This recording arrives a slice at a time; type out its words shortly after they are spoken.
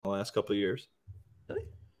last couple of years. Really?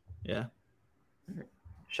 Yeah.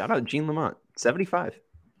 Shout out Gene Lamont, 75.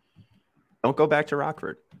 Don't go back to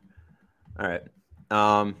Rockford. All right.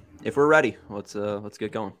 If we're ready, let's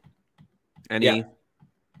get going. Anything?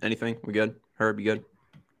 We good? Herb, you good?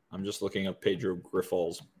 I'm just looking up Pedro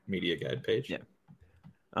Grifol's media guide page. Yeah.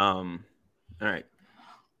 All right.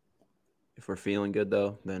 If we're feeling good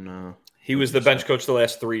though, then he was the bench coach the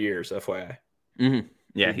last 3 years, FYI. Mm-hmm.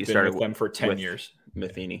 Yeah, he started with them for 10 years.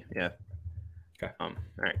 Matheny, yeah. Okay. All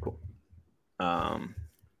right, cool.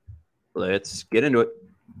 Let's get into it.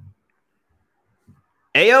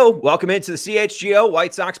 Ayo, welcome into the CHGO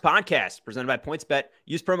White Sox podcast presented by PointsBet.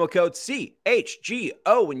 Use promo code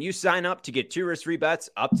CHGO when you sign up to get 2 risk-free bets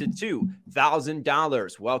up to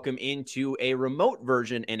 $2,000. Welcome into a remote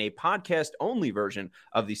version and a podcast-only version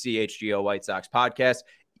of the CHGO White Sox podcast.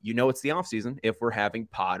 You know it's the offseason if we're having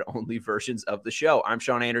pod-only versions of the show. I'm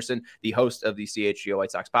Sean Anderson, the host of the CHGO White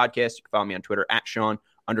Sox podcast. You can follow me on Twitter at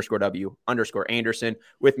Sean_W_Anderson.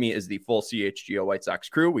 With me is the full CHGO White Sox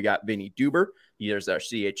crew. We got Vinny Duber. Here's our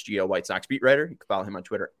CHGO White Sox beat writer. You can follow him on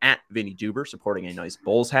Twitter at Vinny Duber, supporting a nice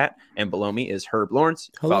Bulls hat. And below me is Herb Lawrence.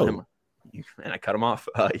 Hello. Follow him. And I cut him off.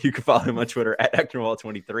 You can follow him on Twitter at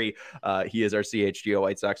HectorWall23. He is our CHGO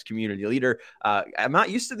White Sox community leader. I'm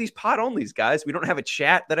not used to these pod onlys, guys. We don't have a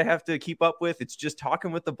chat that I have to keep up with. It's just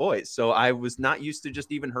talking with the boys. So I was not used to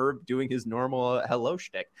just even Herb doing his normal hello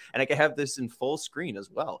shtick. And I could have this in full screen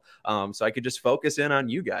as well. So I could just focus in on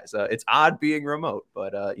you guys. It's odd being remote,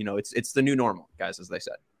 but it's the new normal, guys, as they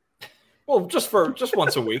said. Well, just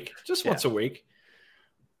once a week. Once a week.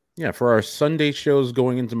 Yeah, for our Sunday shows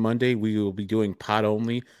going into Monday, we will be doing pod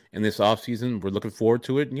only in this offseason. We're looking forward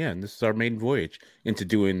to it. And this is our maiden voyage into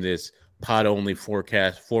doing this pod only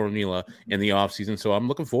forecast formula in the offseason. So I'm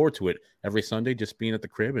looking forward to it every Sunday, just being at the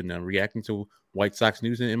crib and reacting to White Sox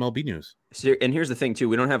news and MLB news. So, and here's the thing, too.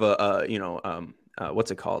 We don't have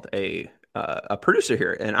what's it called? A producer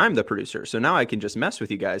here, and I'm the producer. So now I can just mess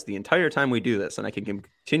with you guys the entire time we do this, and I can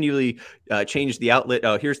continually change the outlet.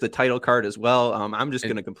 Oh, here's the title card as well. I'm just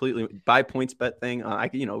going to completely buy PointsBet thing.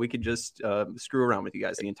 We could just screw around with you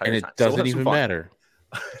guys the entire time. And it doesn't even matter.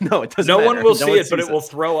 No, it doesn't. No matter. one will see it, but it will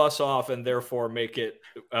throw us off and therefore make it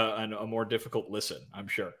a more difficult listen, I'm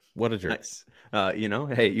sure. What a jerk. Nice.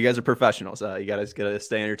 Hey, you guys are professionals. You guys got to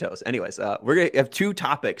stay on your toes. Anyways, we're going to have 2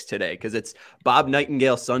 topics today because it's Bob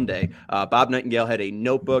Nightingale Sunday. Bob Nightingale had a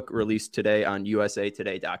notebook released today on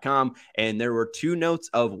usatoday.com, and there were 2 notes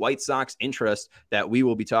of White Sox interest that we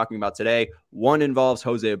will be talking about today. One involves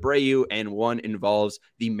Jose Abreu, and one involves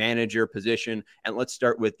the manager position. And let's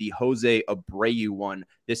start with the Jose Abreu one.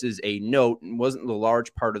 This is a note, and wasn't the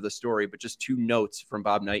large part of the story, but just 2 notes from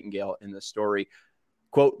Bob Nightingale in the story.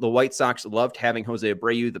 Quote, the White Sox loved having Jose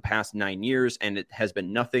Abreu the past 9 years, and it has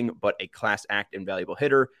been nothing but a class act and valuable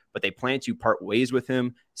hitter, but they plan to part ways with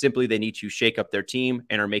him. Simply, they need to shake up their team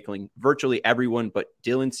and are making virtually everyone but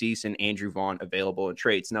Dylan Cease and Andrew Vaughn available in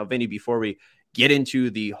trades. Now, Vinny, before we get into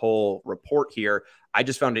the whole report here, I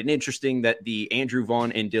just found it interesting that the Andrew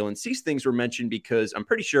Vaughn and Dylan Cease things were mentioned because I'm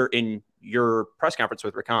pretty sure in your press conference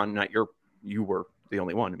with Rickon, you were the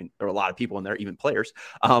only one. I mean, there were a lot of people in there, even players.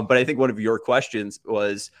 But I think one of your questions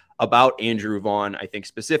was about Andrew Vaughn, I think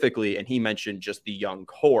specifically, and he mentioned just the young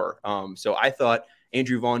core. So I thought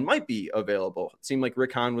Andrew Vaughn might be available. It seemed like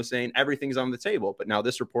Rick Hahn was saying everything's on the table, but now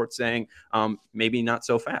this report's saying maybe not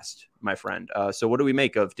so fast, my friend. So what do we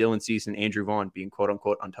make of Dylan Cease and Andrew Vaughn being quote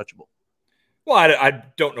unquote untouchable? Well, I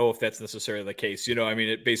don't know if that's necessarily the case.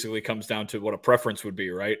 It basically comes down to what a preference would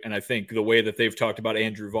be, right? And I think the way that they've talked about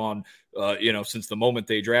Andrew Vaughn, since the moment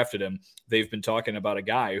they drafted him, they've been talking about a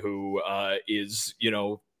guy who is,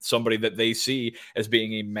 somebody that they see as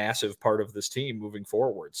being a massive part of this team moving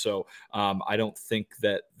forward. So I don't think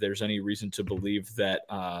that there's any reason to believe that,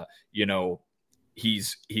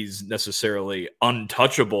 he's necessarily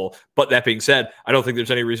untouchable. But that being said, I don't think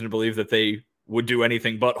there's any reason to believe that they would do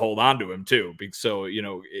anything but hold on to him too. So,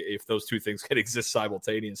 if those 2 things can exist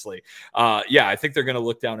simultaneously, I think they're going to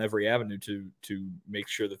look down every avenue to make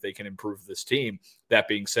sure that they can improve this team. That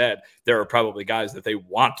being said, there are probably guys that they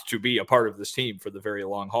want to be a part of this team for the very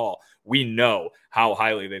long haul. We know how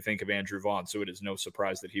highly they think of Andrew Vaughn, so it is no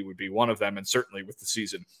surprise that he would be one of them. And certainly with the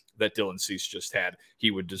season that Dylan Cease just had, he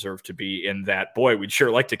would deserve to be in that, boy, we'd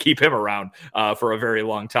sure like to keep him around for a very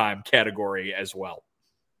long time category as well.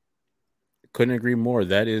 Couldn't agree more.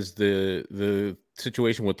 That is the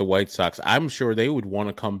situation with the White Sox. I'm sure they would want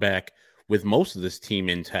to come back with most of this team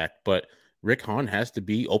intact, but Rick Hahn has to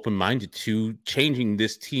be open-minded to changing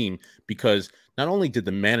this team because not only did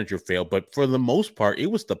the manager fail, but for the most part, it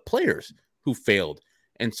was the players who failed.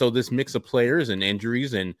 And so this mix of players and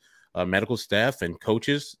injuries and medical staff and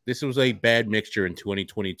coaches. This was a bad mixture in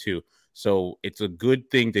 2022. So it's a good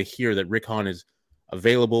thing to hear that Rick Hahn is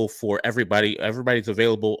available for everybody. Everybody's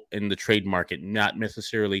available in the trade market, not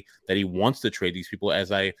necessarily that he wants to trade these people.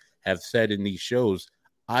 As I have said in these shows,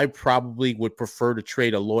 I probably would prefer to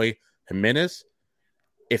trade Eloy Jiménez,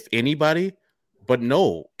 if anybody. But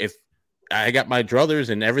no, if I got my druthers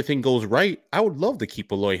and everything goes right, I would love to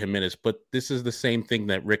keep Eloy Jiménez. But this is the same thing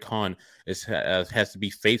that Rick Hahn has to be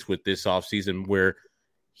faced with this offseason, where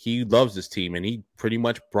he loves this team and he pretty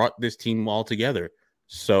much brought this team all together.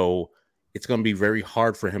 So it's going to be very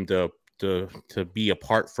hard for him to be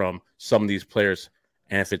apart from some of these players.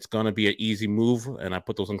 And if it's going to be an easy move, and I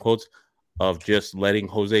put those in quotes, of just letting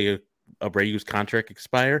Jose Abreu's contract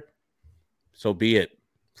expire, so be it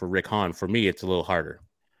for Rick Hahn. For me, it's a little harder.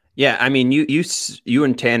 Yeah, I mean, you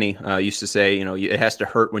and Tanny used to say, it has to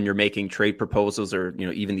hurt when you're making trade proposals or,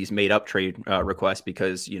 even these made up trade requests,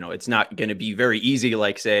 because, it's not going to be very easy,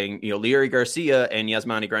 like saying, Leury Garcia and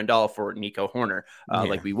Yasmani Grandal for Nico Horner,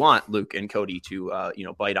 like we want Luke and Cody to,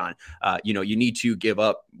 bite on. You need to give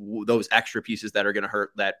up those extra pieces that are going to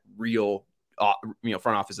hurt that real,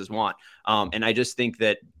 front offices want. And I just think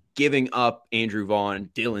that giving up Andrew Vaughn,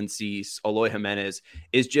 Dylan Cease, Eloy Jiménez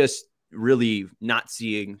is just really not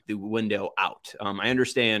seeing the window out. I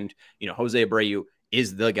understand, Jose Abreu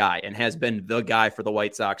is the guy and has been the guy for the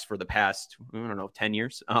White Sox for the past, 10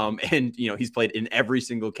 years. And, he's played in every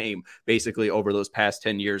single game basically over those past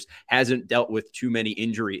 10 years, hasn't dealt with too many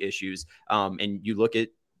injury issues. And you look at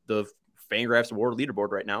the Fangraphs award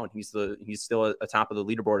leaderboard right now, and he's still atop of the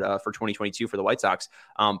leaderboard for 2022 for the White Sox.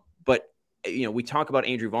 But, we talk about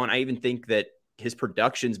Andrew Vaughn. I even think that his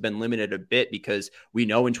production's been limited a bit because we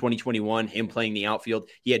know in 2021, him playing the outfield,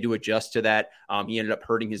 he had to adjust to that. He ended up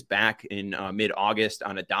hurting his back in mid-August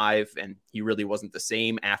on a dive, and he really wasn't the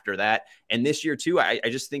same after that. And this year too, I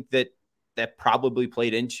just think that probably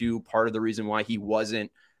played into part of the reason why he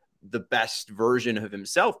wasn't the best version of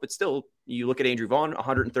himself. But still, you look at Andrew Vaughn,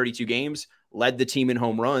 132 games, led the team in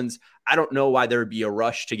home runs. I don't know why there would be a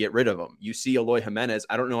rush to get rid of him. You see Eloy Jiménez,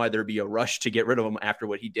 I don't know why there'd be a rush to get rid of him after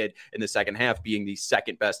what he did in the second half, being the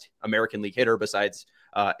second best American League hitter besides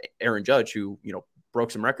Aaron Judge, who,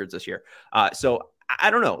 broke some records this year. So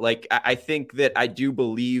I don't know. Like, I think that I do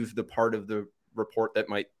believe the part of the report that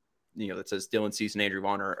might, that says Dylan Cease and Andrew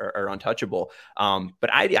Vaughn are untouchable. But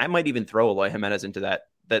I might even throw Eloy Jiménez into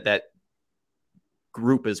that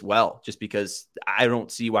group as well, just because I don't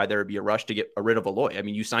see why there would be a rush to get rid of Eloy. I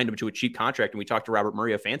mean, you signed him to a cheap contract, and we talked to Robert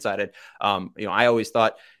Murray of Fansided. I always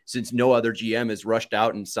thought, since no other GM has rushed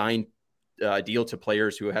out and signed a deal to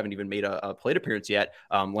players who haven't even made a plate appearance yet,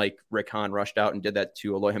 like Rick Hahn rushed out and did that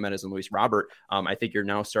to Eloy Jiménez and Luis Robert, I think you're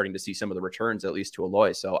now starting to see some of the returns, at least to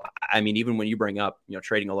Eloy. So, I mean, even when you bring up,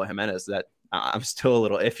 trading Eloy Jiménez, that I'm still a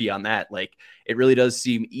little iffy on that. Like, it really does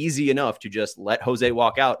seem easy enough to just let Jose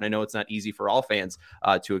walk out. And I know it's not easy for all fans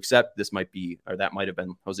to accept. That might have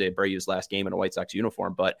been Jose Abreu's last game in a White Sox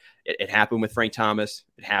uniform, but it happened with Frank Thomas.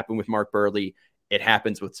 It happened with Mark Burley. It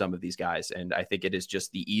happens with some of these guys. And I think it is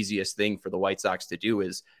just the easiest thing for the White Sox to do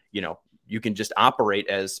is, you can just operate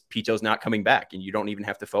as Pito's not coming back, and you don't even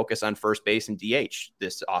have to focus on first base and DH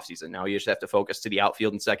this offseason. Now you just have to focus to the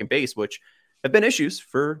outfield and second base, which have been issues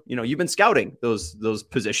for, you've been scouting those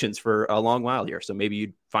positions for a long while here. So maybe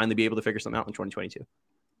you'd finally be able to figure something out in 2022.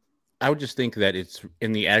 I would just think that it's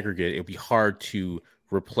in the aggregate, it'd be hard to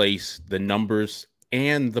replace the numbers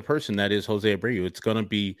and the person that is Jose Abreu. It's going to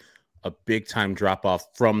be a big time drop off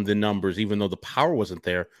from the numbers, even though the power wasn't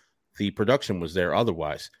there, the production was there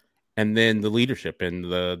otherwise. And then the leadership and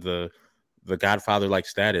the Godfather like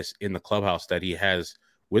status in the clubhouse that he has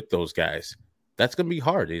with those guys. That's going to be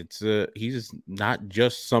hard. He's not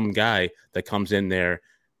just some guy that comes in there,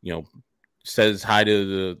 says hi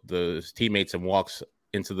to the teammates and walks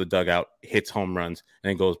into the dugout, hits home runs, and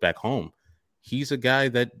then goes back home. He's a guy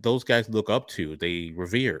that those guys look up to, they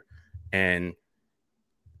revere. And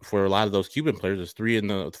for a lot of those Cuban players,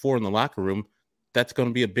 there's 4 in the locker room. That's going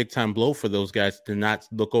to be a big time blow for those guys to not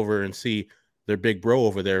look over and see their big bro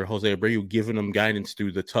over there, Jose Abreu, giving them guidance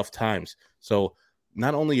through the tough times. So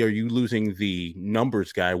not only are you losing the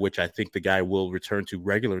numbers guy, which I think the guy will return to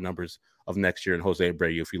regular numbers of next year in Jose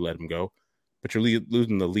Abreu if you let him go, but you're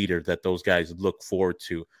losing the leader that those guys look forward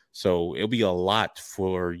to. So it'll be a lot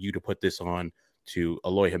for you to put this on to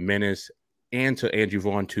Eloy Jiménez and to Andrew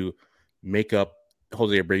Vaughn to make up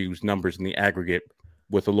Jose Abreu's numbers in the aggregate,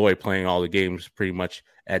 with Eloy playing all the games pretty much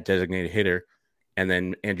at designated hitter, and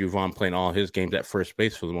then Andrew Vaughn playing all his games at first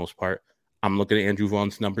base for the most part. I'm looking at Andrew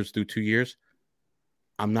Vaughn's numbers through 2 years.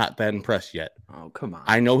 I'm not that impressed yet. Oh, come on.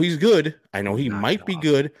 I know he's good. I know he might be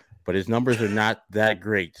good, but his numbers are not that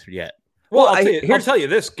great yet. Well, I'll tell you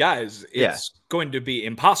this, guys. It's going to be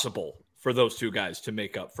impossible for those two guys to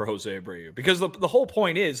make up for Jose Abreu, because the whole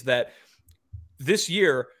point is that this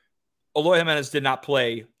year, Eloy Jiménez did not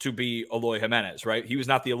play to be Eloy Jiménez, right? He was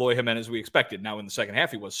not the Eloy Jiménez we expected. Now, in the second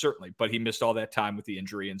half, he was certainly, but he missed all that time with the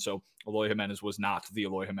injury, and so Eloy Jiménez was not the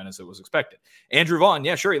Eloy Jiménez that was expected. Andrew Vaughn,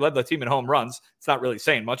 yeah, sure, he led the team in home runs. It's not really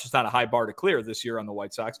saying much. It's not a high bar to clear this year on the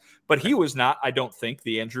White Sox, but he was not, I don't think,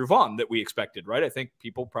 the Andrew Vaughn that we expected, right? I think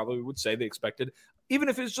people probably would say they expected, even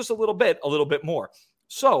if it's just a little bit more.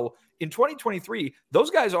 So in 2023, those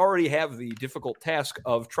guys already have the difficult task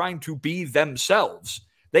of trying to be themselves.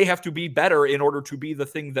 They have to be better in order to be the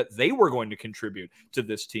thing that they were going to contribute to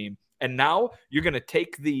this team. And now you're going to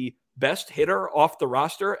take the best hitter off the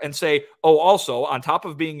roster and say, oh, also on top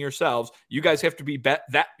of being yourselves, you guys have to be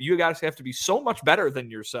you guys have to be so much better than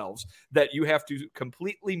yourselves that you have to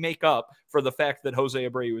completely make up for the fact that Jose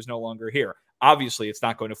Abreu is no longer here. Obviously, it's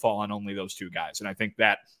not going to fall on only those two guys. And I think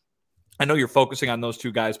that I know you're focusing on those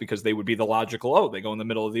two guys because they would be the logical, they go in the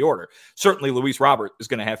middle of the order. Certainly, Luis Robert is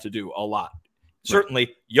going to have to do a lot.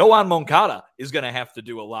 Certainly, Yoan Moncada is going to have to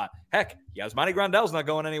do a lot. Heck, Yasmani Grandal's not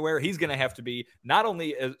going anywhere. He's going to have to be not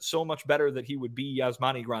only so much better that he would be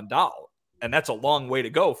Yasmani Grandal, and that's a long way to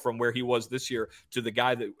go from where he was this year to the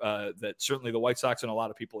guy that certainly the White Sox and a lot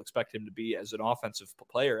of people expect him to be as an offensive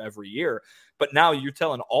player every year. But now you're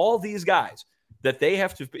telling all these guys that they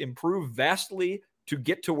have to improve vastly to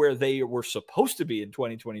get to where they were supposed to be in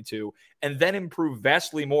 2022, and then improve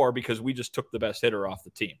vastly more because we just took the best hitter off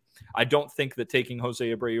the team. I don't think that taking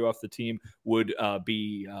Jose Abreu off the team would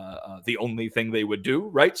be the only thing they would do,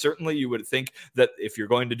 right? Certainly you would think that if you're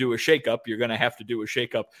going to do a shakeup, you're going to have to do a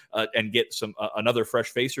shakeup and get some another fresh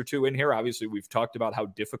face or two in here. Obviously, we've talked about how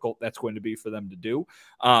difficult that's going to be for them to do.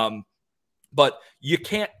 But you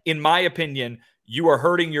can't, in my opinion, you are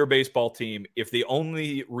hurting your baseball team if the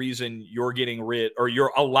only reason you're getting rid or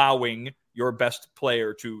you're allowing your best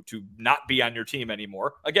player to not be on your team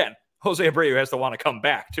anymore. Again, Jose Abreu has to want to come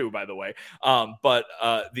back too, by the way. But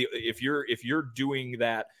if you're doing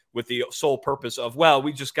that with the sole purpose of, well,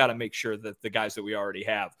 we just got to make sure that the guys that we already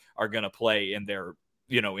have are going to play in their,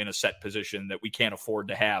 in a set position, that we can't afford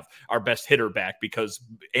to have our best hitter back because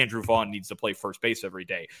Andrew Vaughn needs to play first base every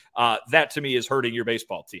day. That to me is hurting your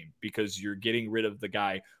baseball team because you're getting rid of the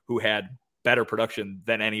guy who had better production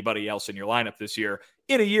than anybody else in your lineup this year,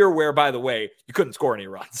 in a year where, by the way, you couldn't score any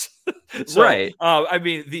runs. So, right. I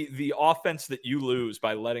mean, the offense that you lose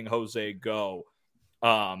by letting Jose go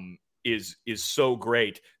is so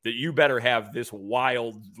great that you better have this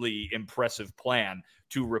wildly impressive plan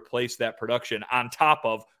to replace that production on top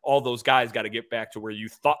of all those guys got to get back to where you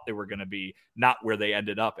thought they were going to be, not where they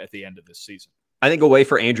ended up at the end of this season. I think a way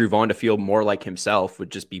for Andrew Vaughn to feel more like himself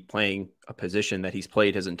would just be playing a position that he's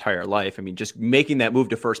played his entire life. I mean, just making that move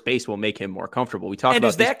to first base will make him more comfortable. We talked about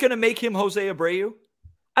is that going to make him Jose Abreu?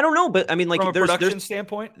 I don't know, but I mean, like, from a production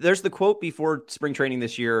standpoint, there's the quote before spring training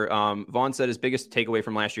this year. Vaughn said his biggest takeaway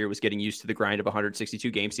from last year was getting used to the grind of 162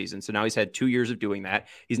 game season. So now he's had 2 years of doing that.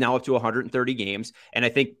 He's now up to 130 games. And I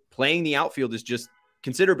think playing the outfield is just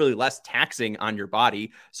considerably less taxing on your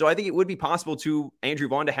body. So I think it would be possible to Andrew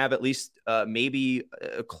Vaughn to have at least maybe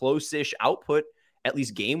a close-ish output, at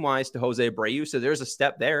least game-wise, to Jose Abreu. So there's a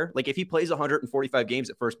step there. Like if he plays 145 games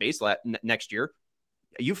at first base next year,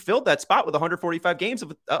 you filled that spot with 145 games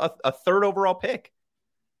of a third overall pick.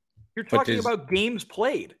 You're talking about games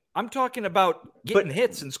played. I'm talking about getting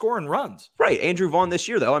hits and scoring runs. Right. Andrew Vaughn this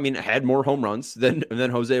year, though, I mean, had more home runs than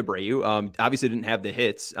Jose Abreu. Obviously didn't have the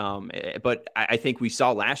hits. But I think we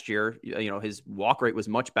saw last year, his walk rate was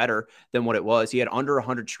much better than what it was. He had under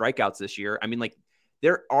 100 strikeouts this year. I mean, like,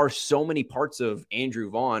 there are so many parts of Andrew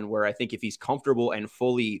Vaughn where I think if he's comfortable and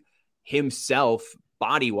fully himself,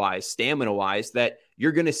 body-wise, stamina-wise, that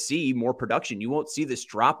you're going to see more production. You won't see this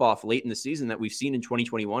drop-off late in the season that we've seen in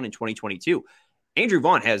 2021 and 2022. Andrew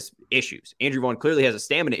Vaughn has issues. Andrew Vaughn clearly has a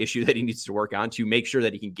stamina issue that he needs to work on to make sure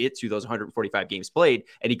that he can get to those 145 games played,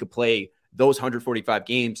 and he could play those 145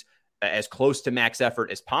 games as close to max effort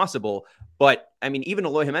as possible. But, I mean, even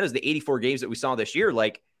Eloy Jiménez, the 84 games that we saw this year,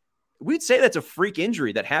 like, we'd say that's a freak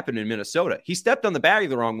injury that happened in Minnesota. He stepped on the bag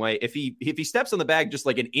the wrong way. If he steps on the bag just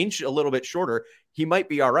like an inch, a little bit shorter, he might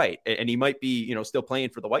be all right. And he might be, still playing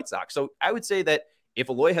for the White Sox. So I would say that if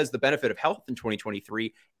Eloy has the benefit of health in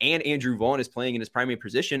 2023 and Andrew Vaughn is playing in his primary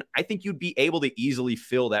position, I think you'd be able to easily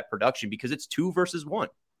fill that production because it's 2 versus 1.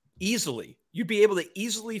 Easily. You'd be able to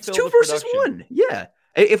easily fill the production. 2 versus 1. Yeah.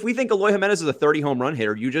 If we think Eloy Jiménez is a 30 home run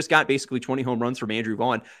hitter, you just got basically 20 home runs from Andrew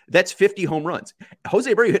Vaughn. That's 50 home runs.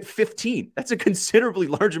 Jose Abreu hit 15. That's a considerably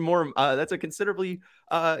larger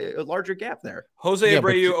larger gap there. Jose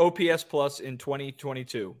Abreu OPS plus in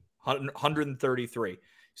 2022, 133.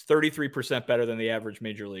 He's 33% better than the average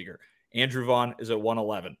major leaguer. Andrew Vaughn is at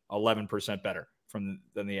 111, 11% better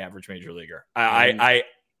than the average major leaguer.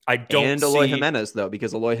 I don't see Eloy Jiménez, though,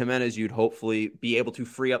 because Eloy Jiménez, you'd hopefully be able to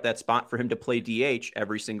free up that spot for him to play DH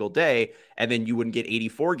every single day, and then you wouldn't get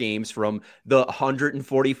 84 games from the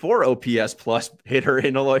 144 OPS plus hitter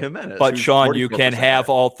in Eloy Jiménez. But Sean, you can have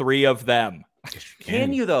all three of them.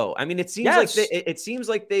 Can you though? I mean, it seems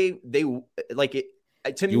like they like it.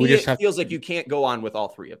 To me, it feels like you can't go on with all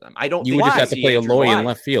three of them. I don't. You would just have to play Eloy in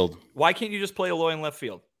left field. Why can't you just play Eloy in left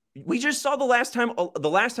field? We just saw the last time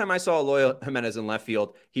I saw Eloy Jiménez in left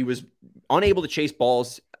field, he was unable to chase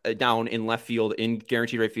balls down in left field in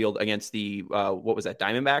guaranteed right field against the what was that,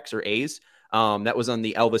 Diamondbacks or A's? That was on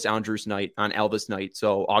the Elvis Andrus night on Elvis night.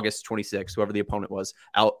 So August 26th, whoever the opponent was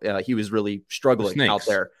out, he was really struggling out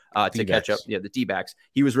there to catch up. Yeah, the D-backs.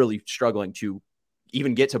 He was really struggling to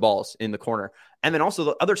even get to balls in the corner. And then also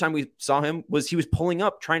the other time we saw him was he was pulling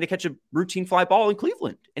up trying to catch a routine fly ball in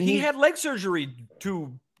Cleveland, and he had leg surgery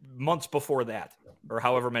 2 months before that, or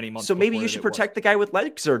however many months. So maybe you should protect the guy with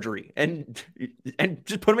leg surgery and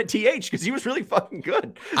just put him at TH because he was really fucking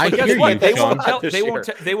good. I hear you,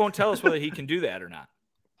 they won't tell us whether he can do that or not.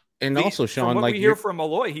 And also, Sean, from what we hear from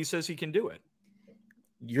Eloy, he says he can do it.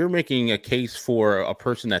 You're making a case for a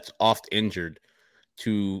person that's oft injured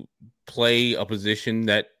to play a position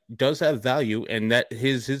that does have value, and that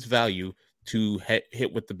his value to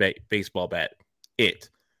hit with the baseball bat.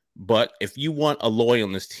 But if you want Eloy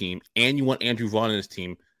on this team and you want Andrew Vaughn on this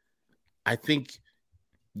team, I think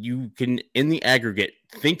you can, in the aggregate,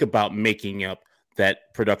 think about making up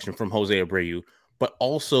that production from Jose Abreu. But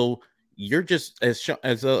also, you're just, as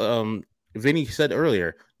Vinny said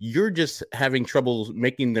earlier, you're just having trouble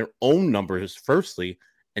making their own numbers, firstly,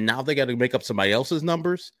 and now they got to make up somebody else's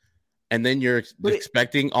numbers. And then you're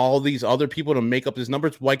expecting all these other people to make up his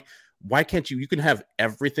numbers. Why can't you? You can have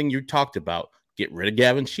everything you talked about. Get rid of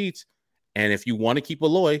Gavin Sheets, and if you want to keep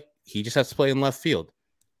Eloy, he just has to play in left field.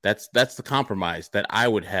 That's the compromise that I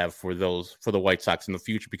would have for the White Sox in the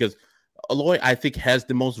future, because Eloy, I think, has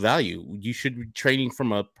the most value. You should be trading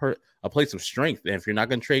from a place of strength, and if you're not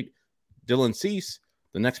going to trade Dylan Cease,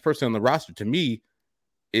 the next person on the roster to me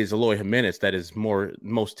is Eloy Jiménez. That is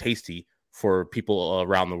most tasty for people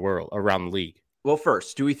around the world, around the league. Well,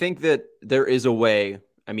 first, do we think that there is a way?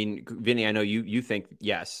 I mean, Vinny, I know you think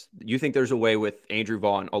yes. You think there's a way with Andrew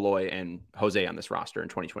Vaughn, Eloy, and Jose on this roster in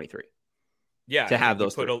 2023? Yeah, to have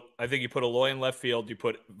those. I think you put Eloy in left field, you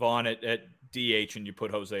put Vaughn at DH, and you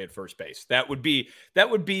put Jose at first base. That would be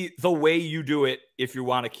the way you do it if you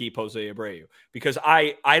want to keep Jose Abreu. Because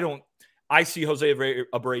I see Jose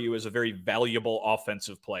Abreu as a very valuable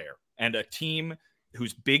offensive player, and a team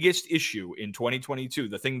whose biggest issue in 2022,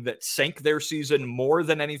 the thing that sank their season more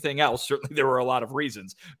than anything else, certainly there were a lot of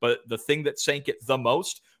reasons, but the thing that sank it the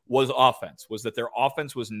most was offense, was that their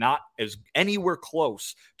offense was not as anywhere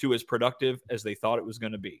close to as productive as they thought it was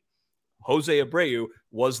going to be. Jose Abreu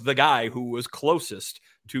was the guy who was closest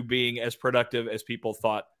to being as productive as people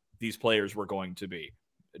thought these players were going to be.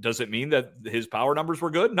 Does it mean that his power numbers were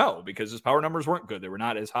good? No, because his power numbers weren't good. They were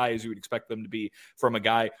not as high as you would expect them to be from a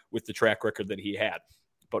guy with the track record that he had.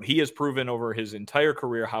 But he has proven over his entire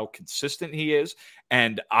career how consistent he is.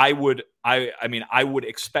 And I would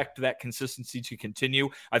expect that consistency to continue.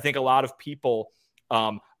 I think a lot of people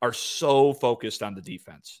are so focused on the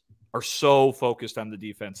defense.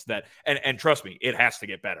 That, and trust me, it has to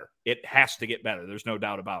get better. It has to get better. There's no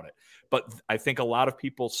doubt about it. But I think a lot of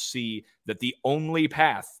people see that the only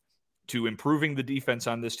path to improving the defense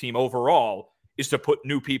on this team overall is to put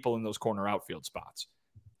new people in those corner outfield spots.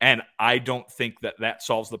 And I don't think that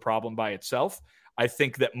solves the problem by itself. I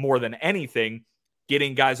think that more than anything,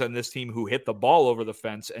 getting guys on this team who hit the ball over the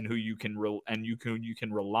fence and who you can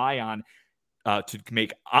rely on to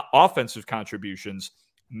make offensive contributions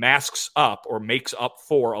masks up or makes up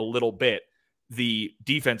for a little bit the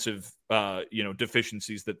defensive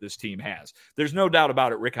deficiencies that this team has. There's no doubt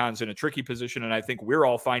about it. Rick Hahn's in a tricky position, and I think we're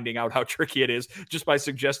all finding out how tricky it is just by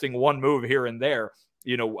suggesting one move here and there.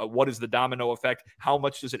 What is the domino effect? How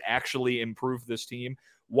much does it actually improve this team?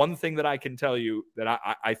 One thing that I can tell you that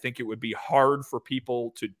I think it would be hard for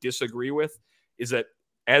people to disagree with is that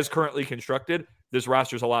as currently constructed, this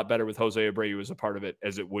roster is a lot better with Jose Abreu as a part of it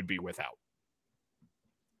as it would be without.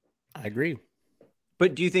 I agree.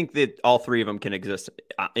 But do you think that all three of them can exist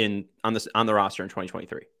on the roster in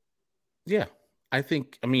 2023? Yeah, I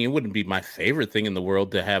think, I mean, it wouldn't be my favorite thing in the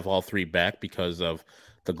world to have all three back because of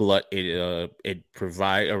the glut it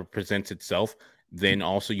presents itself. Then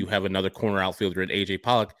also you have another corner outfielder in AJ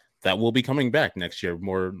Pollock that will be coming back next year,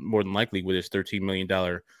 more than likely with his $13 million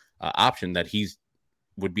option that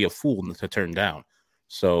would be a fool to turn down.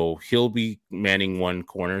 So he'll be manning one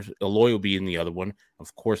corner. Eloy will be in the other one.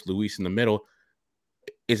 Of course, Luis in the middle.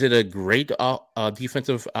 Is it a great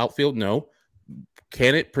defensive outfield? No.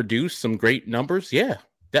 Can it produce some great numbers? Yeah,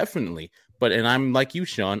 definitely. And I'm like you,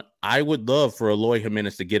 Sean, I would love for Eloy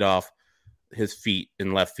Jiménez to get off his feet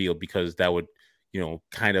in left field because that would,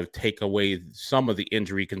 kind of take away some of the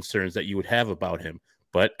injury concerns that you would have about him.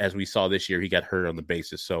 But as we saw this year, he got hurt on the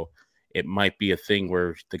bases. So it might be a thing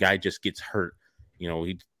where the guy just gets hurt.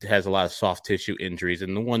 He has a lot of soft tissue injuries.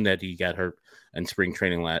 And the one that he got hurt in spring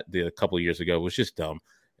training a couple of years ago was just dumb.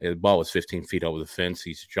 The ball was 15 feet over the fence.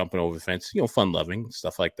 He's jumping over the fence, fun loving,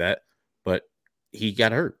 stuff like that. But he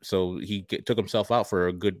got hurt. So he took himself out for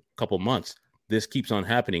a good couple months. This keeps on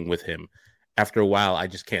happening with him. After a while, I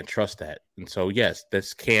just can't trust that. And so, yes,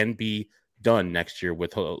 this can be done next year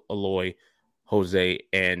with Eloy, Jose,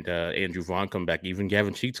 and Andrew Vaughn coming back, even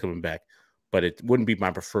Gavin Sheets coming back. But it wouldn't be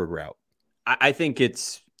my preferred route. I think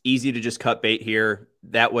it's easy to just cut bait here.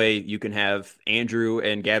 That way you can have Andrew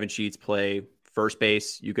and Gavin Sheets play first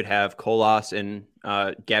base. You could have Colas and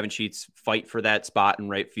Gavin Sheets fight for that spot in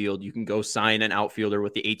right field. You can go sign an outfielder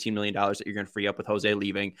with the $18 million that you're going to free up with Jose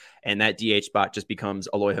leaving, and that DH spot just becomes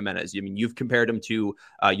Eloy Jiménez. I mean, you've compared him to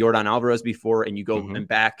Yordan Alvarez before, and you go and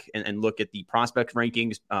back and look at the prospect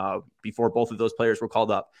rankings before both of those players were called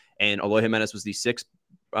up, and Eloy Jiménez was the sixth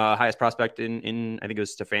highest prospect in I think it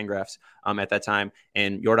was Fangraphs at that time,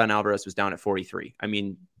 and Yordan Alvarez was down at 43. I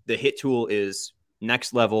mean, the hit tool is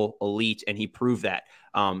next level, elite, and he proved that.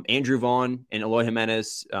 Andrew Vaughn and Eloy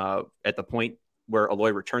Jiménez at the point where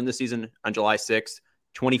Eloy returned the season on July 6th,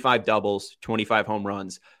 25 doubles, 25 home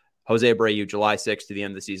runs. Jose Abreu, July 6th to the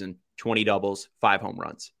end of the season, 20 doubles, 5 home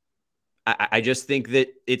runs. I just think that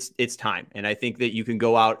it's time, and I think that you can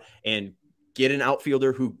go out and get an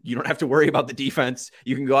outfielder who you don't have to worry about the defense.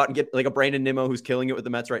 You can go out and get like a Brandon Nimmo who's killing it with the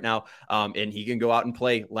Mets right now. And he can go out and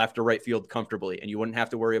play left or right field comfortably. And you wouldn't have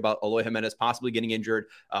to worry about Eloy Jiménez possibly getting injured,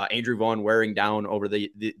 Andrew Vaughn wearing down over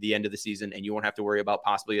the end of the season. And you won't have to worry about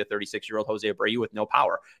possibly a 36-year-old Jose Abreu with no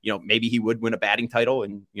power. Maybe he would win a batting title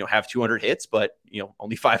and, have 200 hits, but,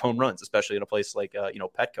 only 5 home runs, especially in a place like,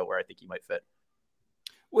 Petco, where I think he might fit.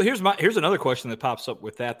 Well, here's another question that pops up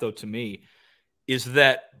with that, though, to me, is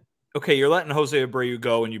that, okay, you're letting Jose Abreu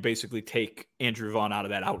go and you basically take Andrew Vaughn out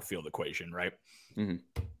of that outfield equation, right? Mm-hmm.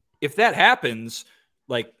 If that happens,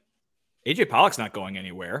 like AJ Pollock's not going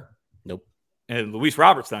anywhere. Nope. And Luis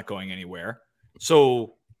Robert's not going anywhere.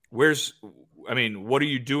 So what are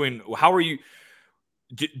you doing? How are you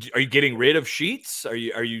getting rid of Sheets? Are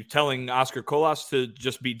you telling Oscar Colas to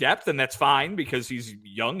just be depth? And that's fine because he's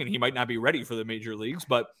young and he might not be ready for the major leagues.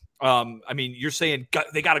 But you're saying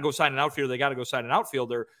they got to go sign an outfielder. They got to go sign an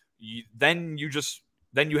outfielder. Then you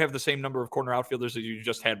have the same number of corner outfielders that you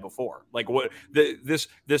just had before. Like what this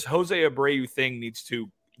Jose Abreu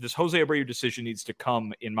this Jose Abreu decision needs to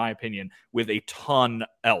come, in my opinion, with a ton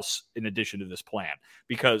else in addition to this plan.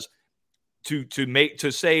 Because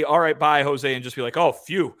to say, all right, bye Jose, and just be like, oh,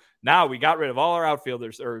 phew, now we got rid of all our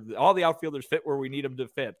outfielders, or all the outfielders fit where we need them to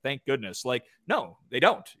fit. Thank goodness. Like, no, they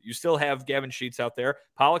don't. You still have Gavin Sheets out there.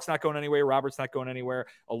 Pollock's not going anywhere. Robert's not going anywhere.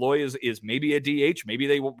 Eloy is maybe a DH. Maybe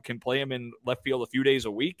they can play him in left field a few days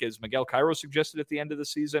a week, as Miguel Cairo suggested at the end of the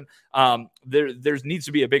season. There needs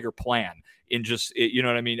to be a bigger plan in just, you know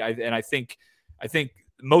what I mean? I think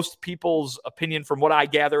most people's opinion, from what I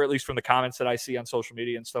gather, at least from the comments that I see on social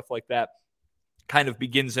media and stuff like that, kind of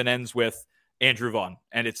begins and ends with Andrew Vaughn.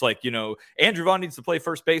 And it's like, Andrew Vaughn needs to play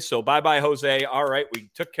first base. So bye-bye, Jose. All right, we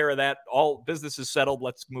took care of that. All business is settled.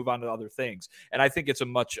 Let's move on to other things. And I think it's a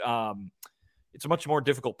much more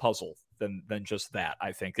difficult puzzle than just that.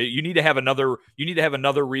 I think you need to have another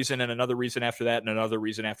reason, and another reason after that, and another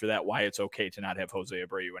reason after that, why it's okay to not have Jose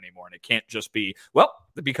Abreu anymore. And it can't just be,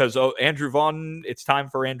 because Andrew Vaughn, it's time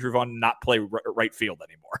for Andrew Vaughn not play right field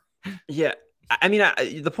anymore. Yeah. I mean,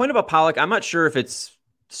 the point about Pollock, I'm not sure if it's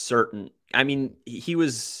certain. I mean, he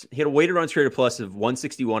had a weighted runs created plus of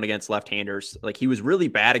 161 against left-handers. Like, he was really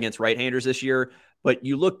bad against right-handers this year. But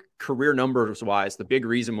you look career numbers wise, the big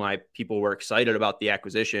reason why people were excited about the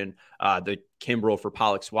acquisition, the Kimbrel for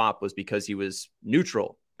Pollock swap, was because he was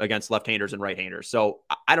neutral against left-handers and right-handers. So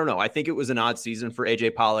I don't know. I think it was an odd season for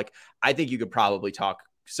AJ Pollock. I think you could probably talk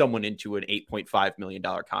someone into an $8.5 million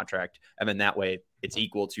contract. And then that way it's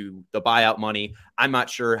equal to the buyout money. I'm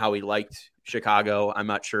not sure how he liked Chicago. I'm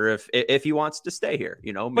not sure if he wants to stay here,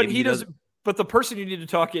 Maybe but he doesn't. But the person you need to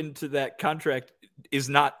talk into that contract is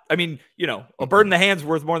not, I mean, a bird in the hand's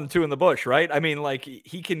worth more than two in the bush, right? I mean, like,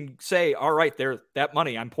 he can say, all right, that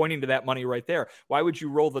money, I'm pointing to that money right there. Why would you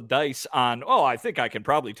roll the dice on, I think I can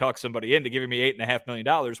probably talk somebody into giving me $8.5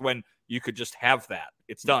 million when you could just have that?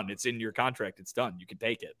 It's done. It's in your contract. It's done. You can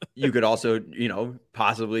take it. You could also,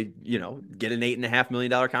 possibly, get an $8.5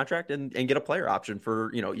 million contract and get a player option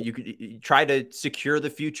for, you could try to secure the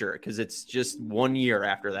future because it's just 1 year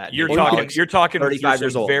after that. You're talking 35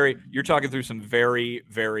 years old. You're talking through some very,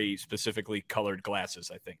 very specifically colored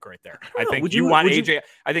glasses, I think, right there. I think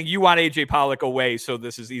I think you want AJ Pollock away, so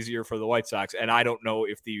this is easier for the White Sox. And I don't know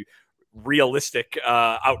if the realistic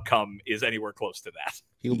outcome is anywhere close to that.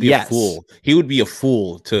 He would be a fool. He would be a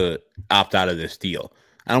fool to opt out of this deal.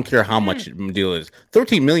 I don't care how much the deal is.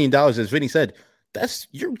 $13 million, as Vinny said,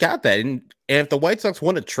 you got that. And if the White Sox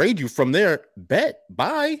want to trade you from there,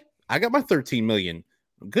 bye. I got my $13 million.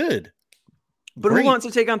 Good. But Great. Who wants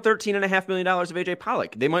to take on $13.5 million of AJ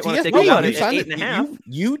Pollock? They might want to take on $8.5.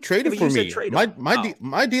 You traded for me.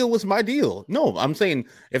 My deal was my deal. No, I'm saying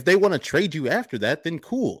if they want to trade you after that, then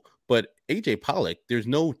cool. But AJ Pollock, there's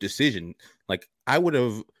no decision. Like, I would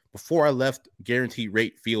have, before I left Guaranteed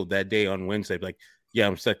Rate Field that day on Wednesday, like, yeah,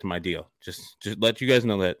 I'm accepting my deal. Just let you guys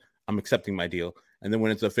know that I'm accepting my deal. And then when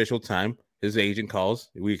it's official time, his agent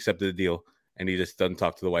calls, we accepted the deal, and he just doesn't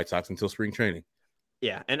talk to the White Sox until spring training.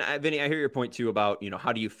 Yeah, and Vinny, I hear your point too about,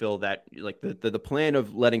 how do you feel that, like, the plan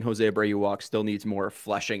of letting Jose Abreu walk still needs more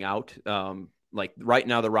fleshing out. Like right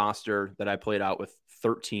now, the roster that I played out with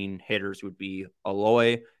 13 hitters would be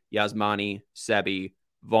Eloy, Yasmani, Sebi,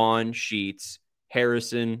 Vaughn, Sheets,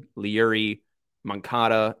 Harrison, Leary,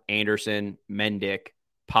 Moncada, Anderson, Mendick,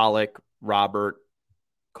 Pollock, Robert,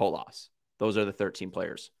 Colas. Those are the 13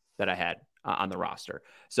 players that I had on the roster.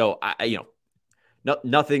 So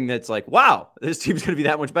nothing that's like, wow, this team's going to be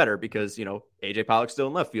that much better because, AJ Pollock's still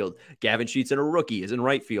in left field. Gavin Sheets and a rookie is in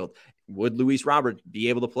right field. Would Luis Robert be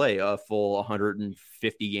able to play a full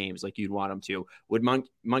 150 games like you'd want him to? Would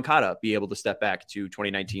Moncada be able to step back to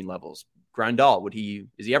 2019 levels? Grandal,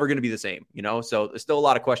 is he ever going to be the same? So there's still a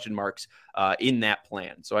lot of question marks in that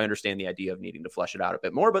plan. So I understand the idea of needing to flesh it out a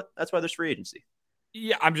bit more, but that's why there's free agency.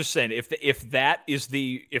 Yeah, I'm just saying if that's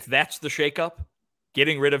the shakeup,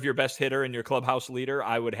 getting rid of your best hitter and your clubhouse leader,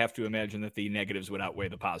 I would have to imagine that the negatives would outweigh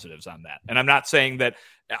the positives on that. And I'm not saying that.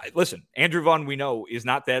 Listen, Andrew Vaughn, we know is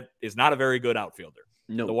not a very good outfielder.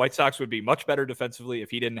 No, the White Sox would be much better defensively if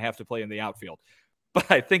he didn't have to play in the outfield. But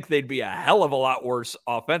I think they'd be a hell of a lot worse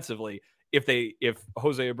offensively if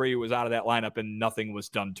Jose Abreu was out of that lineup and nothing was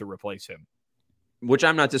done to replace him. Which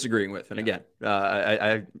I'm not disagreeing with. And again,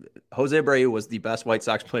 Jose Abreu was the best White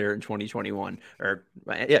Sox player in 2021,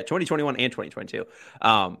 2021 and 2022.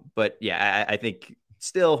 But yeah, I think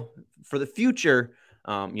still for the future,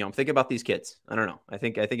 I'm thinking about these kids. I don't know. I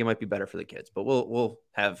think it might be better for the kids, but we'll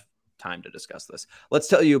have time to discuss this. Let's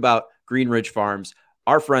tell you about Green Ridge Farms.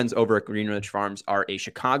 Our friends over at Green Ridge Farms are a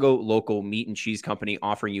Chicago local meat and cheese company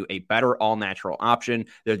offering you a better all-natural option.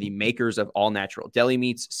 They're the makers of all-natural deli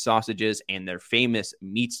meats, sausages, and their famous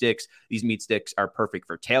meat sticks. These meat sticks are perfect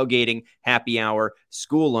for tailgating, happy hour,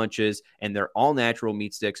 school lunches, and their all-natural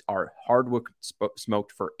meat sticks are hardwood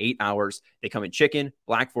smoked for 8 hours. They come in chicken,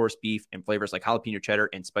 black forest beef, and flavors like jalapeno cheddar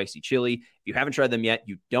and spicy chili. If you haven't tried them yet,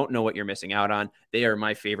 you don't know what you're missing out on. They are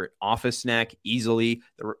my favorite office snack, easily.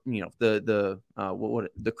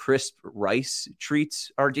 The crisp rice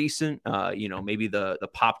treats are decent. Maybe the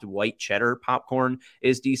popped white cheddar popcorn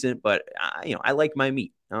is decent, but I like my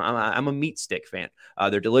meat. I'm a meat stick fan.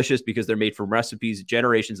 They're delicious because they're made from recipes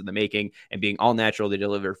generations in the making, and being all natural, they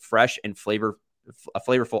deliver fresh and a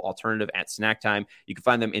flavorful alternative at snack time. You can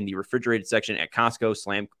find them in the refrigerated section at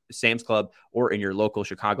Costco, Sam's Club, or in your local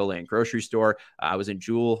Chicagoland grocery store. I was in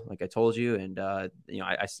Jewel, like I told you, and I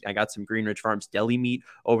got some Green Ridge Farms deli meat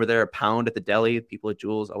over there, a pound at the deli. People at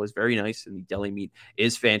Jewel is always very nice, and the deli meat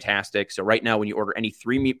is fantastic. So right now, when you order any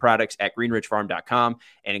 3 meat products at greenridgefarm.com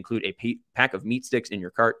and include a pack of meat sticks in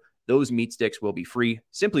your cart, those meat sticks will be free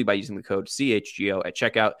simply by using the code CHGO at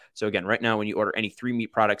checkout. So again, right now, when you order any 3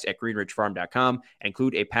 meat products at greenridgefarm.com and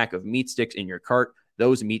include a pack of meat sticks in your cart,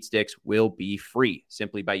 those meat sticks will be free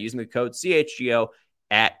simply by using the code CHGO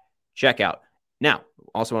at checkout. Now,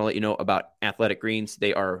 also want to let you know about Athletic Greens.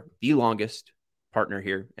 They are the longest partner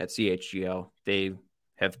here at CHGO. They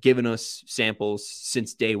have given us samples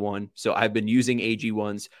since day one. So I've been using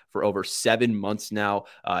AG1s for over 7 months now.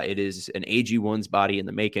 It is an AG1's body in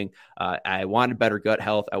the making. I wanted better gut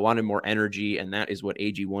health. I wanted more energy, and that is what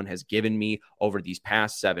AG1 has given me over these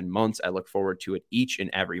past 7 months. I look forward to it each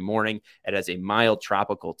and every morning. It has a mild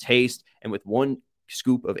tropical taste, and with one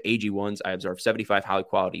scoop of AG1s, I absorb 75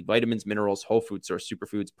 high-quality vitamins, minerals, whole food source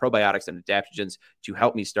superfoods, probiotics, and adaptogens to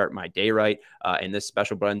help me start my day right. And this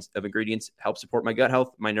special blend of ingredients helps support my gut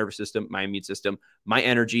health, my nervous system, my immune system, my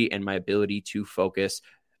energy, and my ability to focus.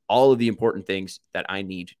 All of the important things that I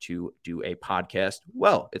need to do a podcast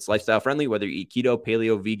well. It's lifestyle friendly, whether you eat keto,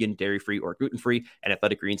 paleo, vegan, dairy-free, or gluten-free, and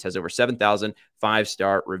Athletic Greens has over 7,000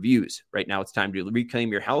 5-star reviews. Right now, it's time to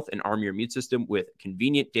reclaim your health and arm your immune system with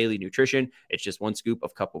convenient daily nutrition. It's just one scoop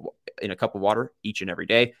in a cup of water each and every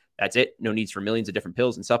day. That's it. No needs for millions of different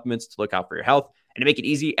pills and supplements to look out for your health. And to make it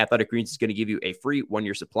easy, Athletic Greens is going to give you a free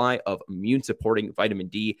 1-year supply of immune-supporting vitamin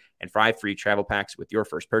D and 5 free travel packs with your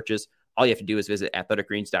first purchase. All you have to do is visit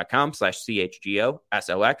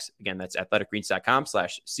athleticgreens.com/CHGOSOX. Again, that's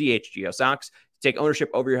athleticgreens.com/CHGOSOX. Take ownership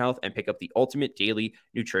over your health and pick up the ultimate daily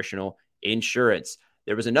nutritional insurance.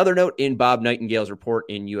 There was another note in Bob Nightingale's report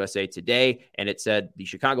in USA Today, and it said the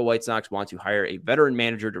Chicago White Sox want to hire a veteran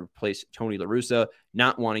manager to replace Tony La Russa,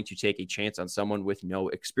 not wanting to take a chance on someone with no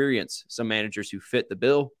experience. Some managers who fit the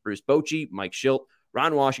bill: Bruce Bochy, Mike Schilt,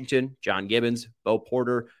 Ron Washington, John Gibbons, Bo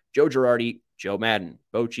Porter, Joe Girardi, Joe Madden.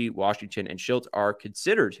 Bochy, Washington, and Schilt are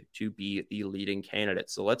considered to be the leading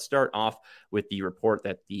candidates. So let's start off with the report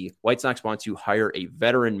that the White Sox want to hire a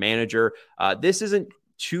veteran manager. This isn't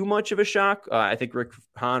too much of a shock. I think Rick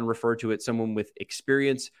Hahn referred to it, someone with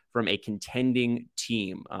experience from a contending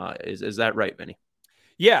team. Is that right, Vinny?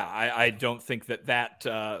 Yeah, I don't think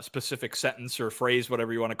that specific sentence or phrase,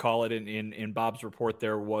 whatever you want to call it, in Bob's report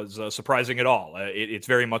there was surprising at all. It's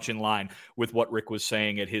very much in line with what Rick was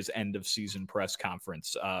saying at his end of season press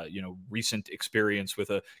conference. Recent experience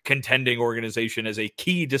with a contending organization as a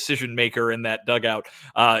key decision maker in that dugout.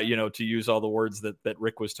 To use all the words that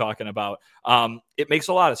Rick was talking about. It makes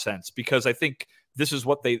a lot of sense because I think that's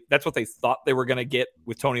what they thought they were going to get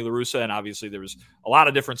with Tony La Russa. And obviously there was a lot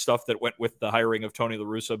of different stuff that went with the hiring of Tony La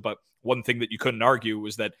Russa. But one thing that you couldn't argue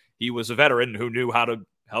was that he was a veteran who knew how to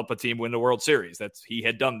help a team win the World Series. He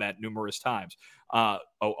had done that numerous times. A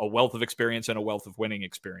wealth of experience and a wealth of winning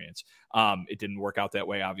experience. It didn't work out that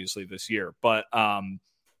way, obviously, this year. But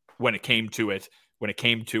when it came to,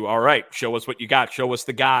 all right, show us what you got. Show us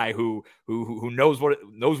the guy who knows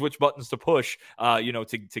which buttons to push,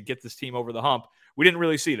 to get this team over the hump. We didn't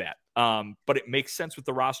really see that. But it makes sense with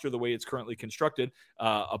the roster the way it's currently constructed.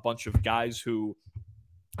 A bunch of guys who,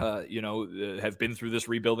 have been through this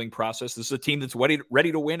rebuilding process. This is a team that's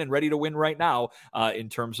ready to win and ready to win right now in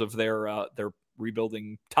terms of their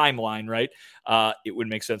rebuilding timeline, right? It would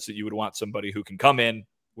make sense that you would want somebody who can come in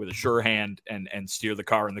with a sure hand and steer the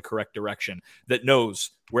car in the correct direction, that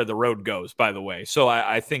knows where the road goes, by the way. So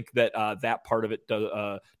I think that that part of it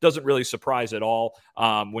doesn't really surprise at all.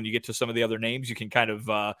 When you get to some of the other names, you can kind of,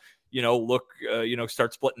 look,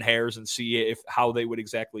 start splitting hairs and see how they would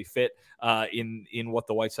exactly fit in what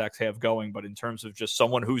the White Sox have going. But in terms of just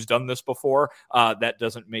someone who's done this before, that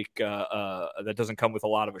doesn't come with a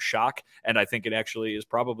lot of a shock. And I think it actually is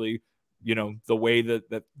probably, the way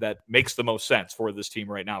that makes the most sense for this team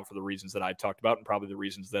right now, for the reasons that I talked about and probably the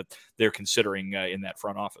reasons that they're considering in that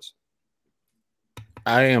front office.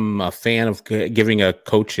 I am a fan of giving a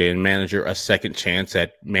coach and manager a second chance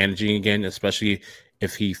at managing again, especially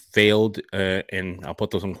if he failed, and I'll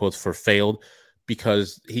put those in quotes for failed,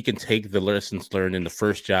 because he can take the lessons learned in the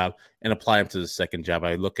first job and apply them to the second job.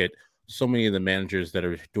 I look at so many of the managers that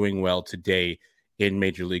are doing well today in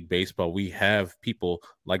Major League Baseball. We have people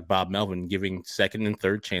like Bob Melvin giving second and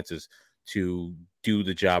third chances to do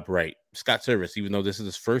the job right. Scott Service, even though this is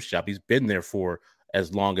his first job, he's been there for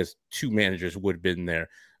as long as two managers would have been there,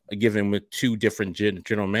 given with two different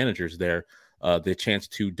general managers there, the chance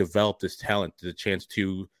to develop this talent, the chance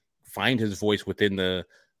to find his voice within the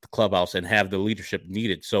clubhouse and have the leadership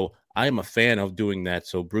needed. So I am a fan of doing that.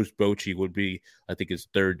 So Bruce Bochy would be, I think, his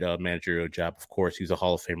third managerial job. Of course, he's a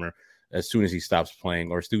Hall of Famer as soon as he stops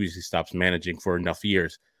playing or as soon as he stops managing for enough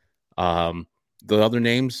years. The other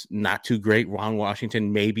names, not too great. Ron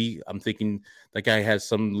Washington, maybe. I'm thinking that guy has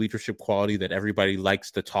some leadership quality that everybody likes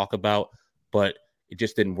to talk about, but it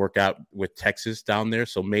just didn't work out with Texas down there.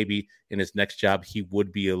 So maybe in his next job, he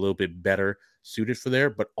would be a little bit better suited for there.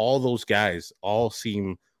 But all those guys all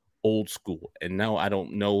seem old school. And now I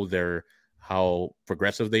don't know how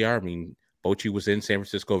progressive they are. I mean, Bochy was in San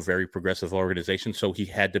Francisco, a very progressive organization, so he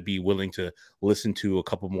had to be willing to listen to a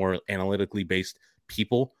couple more analytically based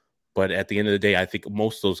people. But at the end of the day, I think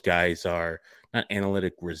most of those guys are not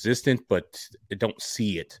analytic resistant, but they don't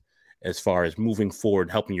see it as far as moving forward,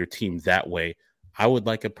 helping your team that way. I would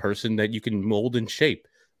like a person that you can mold and shape,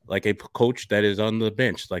 like a coach that is on the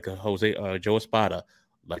bench, like a Joe Espada,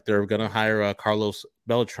 like they're going to hire Carlos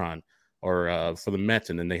Beltran, or for the Mets,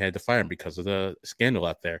 and then they had to fire him because of the scandal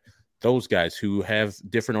out there. Those guys who have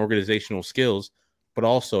different organizational skills, but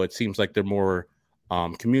also it seems like they're more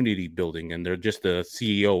community building, and they're just the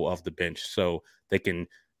CEO of the bench, so they can,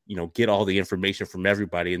 get all the information from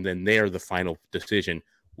everybody, and then they're the final decision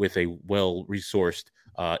with a well-resourced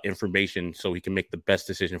information, so he can make the best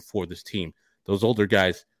decision for this team. Those older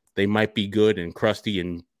guys, they might be good and crusty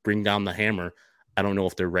and bring down the hammer. I don't know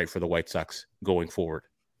if they're right for the White Sox going forward.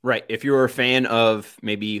 Right. If you're a fan of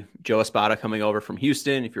maybe Joe Espada coming over from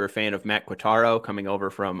Houston, if you're a fan of Matt Quatraro coming over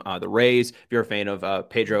from the Rays, if you're a fan of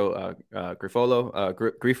Pedro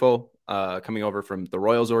Grifo coming over from the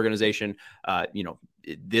Royals organization,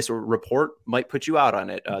 this report might put you out on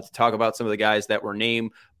it to talk about some of the guys that were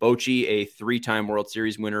named. Bochy, a 3-time World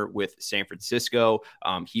Series winner with San Francisco.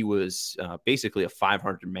 He was basically a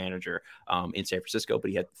 500 manager in San Francisco, but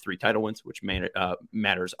he had 3 title wins, which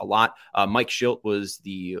matters a lot. Mike Shildt was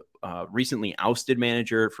the recently ousted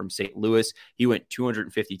manager from St. Louis. He went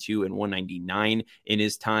 252 and 199 in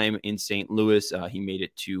his time in St. Louis. He made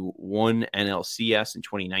it to 1 NLCS in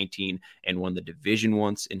 2019 and won the division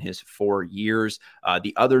once in his 4 years.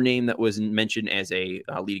 The other name that was mentioned as a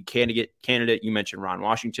leading candidate, you mentioned Ron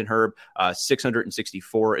Washington, Herb,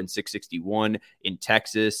 664 and 661 in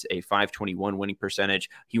Texas, a 521 winning percentage.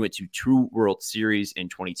 He went to 2 World Series in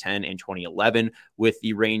 2010 and 2011 with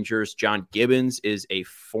the Rangers. John Gibbons is a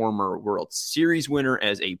former World Series winner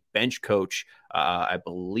as a bench coach, I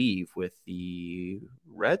believe, with the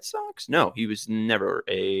Red Sox. No, he was never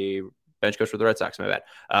a bench coach for the Red Sox, my bad.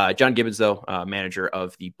 John Gibbons, though, manager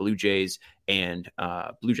of the Blue Jays and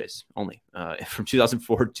Blue Jays only from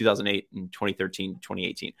 2004 to 2008 and 2013 to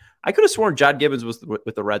 2018. I could have sworn John Gibbons was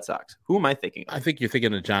with the Red Sox. Who am I thinking of? I think you're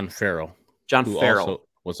thinking of John Farrell. John Farrell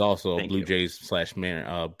was also a Blue Jays /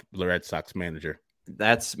 Red Sox manager.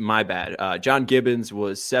 That's my bad. John Gibbons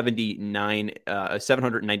was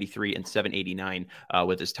 793 and 789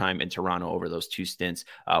 with his time in Toronto over those 2 stints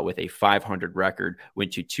with a 500 record.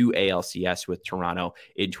 Went to 2 ALCS with Toronto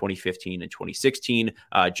in 2015 and 2016.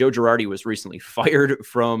 Joe Girardi was recently fired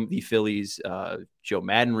from the Phillies. Joe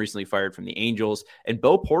Madden recently fired from the Angels. And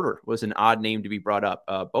Bo Porter was an odd name to be brought up.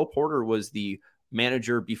 Bo Porter was the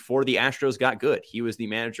manager before the Astros got good. He was the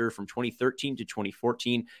manager from 2013 to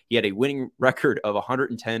 2014. He had a winning record of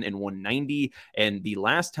 110 and 190. And the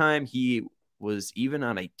last time he was even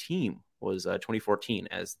on a team was 2014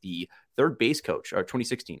 as the third base coach, or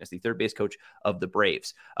 2016 as the third base coach of the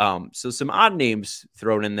Braves. So some odd names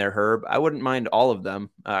thrown in there, Herb. I wouldn't mind all of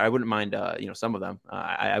them. I wouldn't mind, some of them.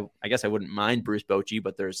 I guess I wouldn't mind Bruce Bochy,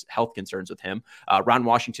 but there's health concerns with him. Ron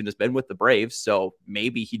Washington has been with the Braves, so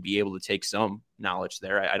maybe he'd be able to take some knowledge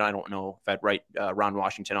there. I don't know if I'd write Ron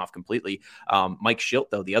Washington off completely. Mike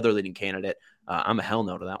Shildt, though, the other leading candidate, I'm a hell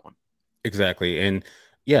no to that one. Exactly. And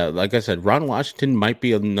yeah, like I said, Ron Washington might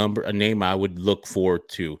be a name I would look forward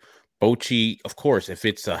to. Bochy, of course, if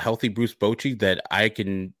it's a healthy Bruce Bochy that I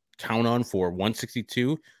can count on for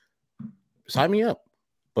 162, sign me up.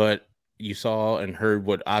 But you saw and heard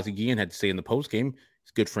what Ozzie Guillen had to say in the postgame.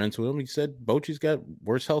 He's good friends with him. He said Bochy's got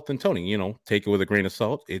worse health than Tony. Take it with a grain of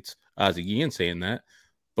salt. It's Ozzie Guillen saying that.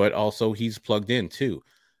 But also he's plugged in too.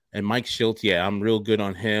 And Mike Shildt, yeah, I'm real good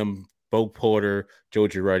on him. Bo Porter, Joe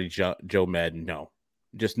Girardi, Joe Madden, no.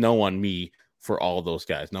 Just no on me for all those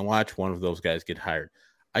guys. Now watch one of those guys get hired.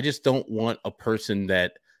 I just don't want a person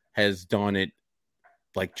that has done it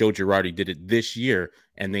like Joe Girardi did it this year,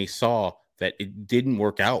 and they saw that it didn't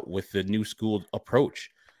work out with the new school approach.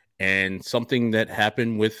 And something that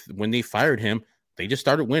happened with when they fired him, they just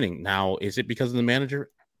started winning. Now, is it because of the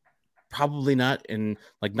manager? Probably not. And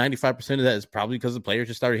like 95% of that is probably because the players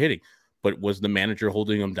just started hitting. But was the manager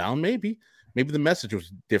holding them down? Maybe. Maybe the message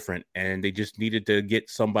was different, and they just needed to get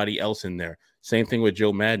somebody else in there. Same thing with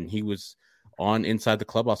Joe Madden. He was on Inside the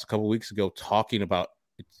Clubhouse a couple of weeks ago talking about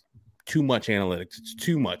it's too much analytics. It's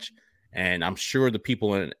too much. And I'm sure the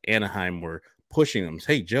people in Anaheim were pushing him.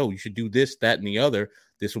 Hey, Joe, you should do this, that, and the other.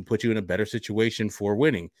 This will put you in a better situation for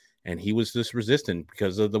winning. And he was just resistant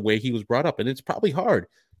because of the way he was brought up. And it's probably hard.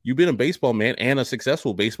 You've been a baseball man and a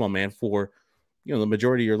successful baseball man for the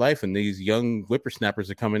majority of your life, and these young whippersnappers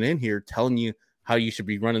are coming in here telling you how you should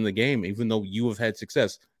be running the game, even though you have had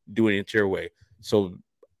success doing it your way. So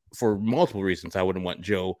for multiple reasons, I wouldn't want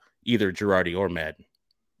Joe, either Girardi or Madden.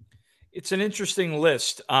 It's an interesting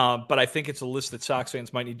list, but I think it's a list that Sox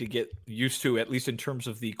fans might need to get used to, at least in terms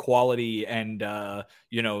of the quality and, the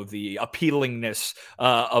appealingness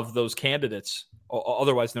of those candidates,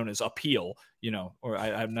 otherwise known as appeal. or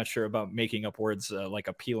I'm not sure about making up words like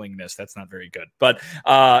appealingness. That's not very good. But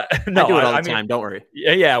no, I do it all the time. Don't worry.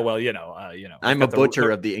 Yeah. Well, I'm a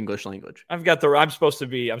butcher of the English language. I'm supposed to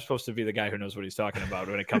be the guy who knows what he's talking about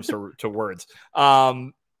when it comes to words.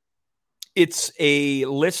 It's a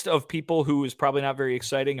list of people who is probably not very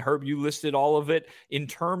exciting. Herb, you listed all of it in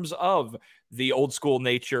terms of the old school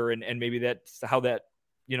nature and maybe that's how that,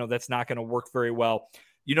 that's not going to work very well.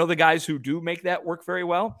 The guys who do make that work very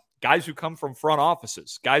well, guys who come from front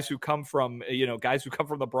offices, guys who come from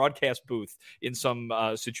the broadcast booth in some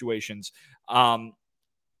situations. I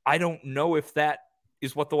don't know if that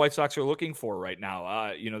is what the White Sox are looking for right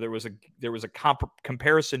now. There was a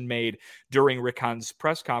comparison made during Rick Hahn's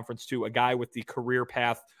press conference to a guy with the career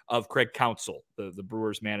path of Craig Counsell, the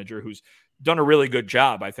Brewers manager, who's done a really good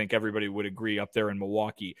job. I think everybody would agree up there in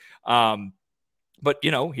Milwaukee. But,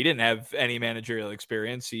 he didn't have any managerial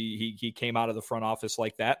experience. He came out of the front office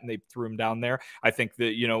like that, and they threw him down there. I think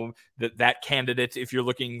that, that candidate, if you're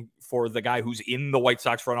looking for the guy who's in the White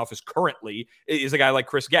Sox front office currently, is a guy like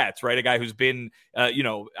Chris Gatz, right? A guy who's been,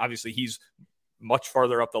 obviously he's much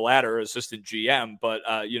farther up the ladder, assistant GM, but,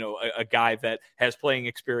 a guy that has playing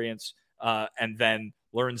experience and then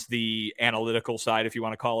learns the analytical side, if you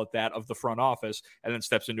want to call it that, of the front office, and then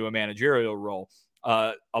steps into a managerial role.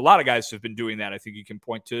 A lot of guys have been doing that. I think you can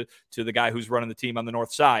point to the guy who's running the team on the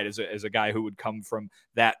north side as a guy who would come from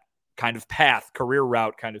that kind of path, career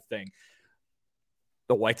route kind of thing.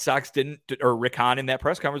 The White Sox or Rick Hahn in that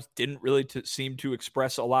press conference didn't really seem to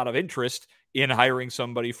express a lot of interest in hiring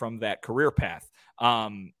somebody from that career path.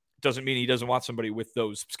 Doesn't mean he doesn't want somebody with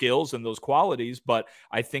those skills and those qualities, but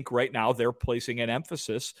I think right now they're placing an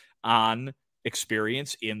emphasis on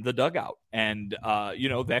experience in the dugout. And,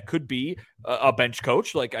 that could be a bench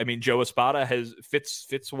coach. Joe Espada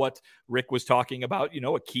fits what Rick was talking about,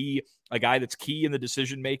 a guy that's key in the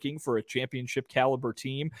decision-making for a championship caliber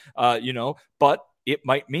team, but it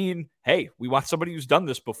might mean, hey, we want somebody who's done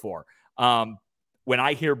this before. When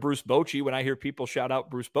I hear Bruce Bochy, when I hear people shout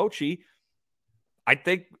out Bruce Bochy, I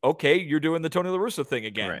think, okay, you're doing the Tony La Russa thing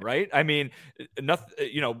again, right? I mean, nothing,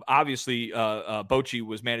 obviously Bochy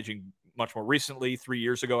was managing much more recently. 3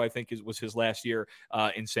 years ago, I think was his last year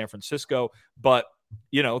in San Francisco. But,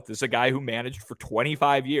 this is a guy who managed for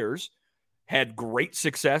 25 years, had great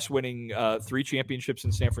success winning 3 championships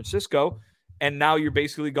in San Francisco. And now you're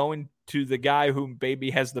basically going to the guy who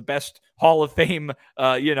maybe has the best Hall of Fame,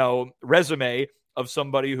 resume of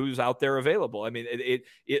somebody who's out there available. I mean,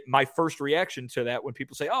 my first reaction to that when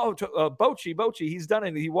people say, Bochy, he's done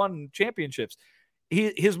it. He won championships.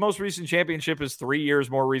 His most recent championship is 3 years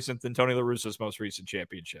more recent than Tony La Russa's most recent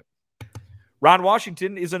championship. Ron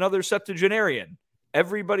Washington is another septuagenarian.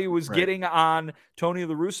 Everybody was getting on Tony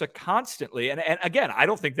La Russa constantly. And again, I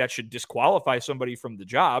don't think that should disqualify somebody from the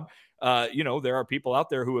job. There are people out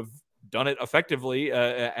there who have done it effectively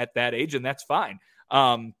at that age, and that's fine.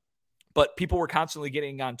 But people were constantly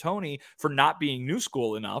getting on Tony for not being new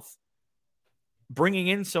school enough. Bringing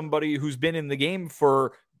in somebody who's been in the game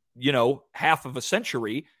for, half of a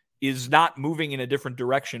century is not moving in a different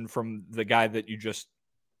direction from the guy that you just,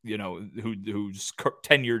 whose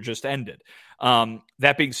tenure just ended.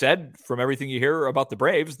 That being said, from everything you hear about the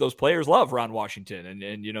Braves, those players love Ron Washington,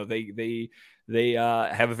 and they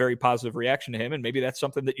have a very positive reaction to him. And maybe that's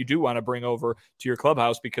something that you do want to bring over to your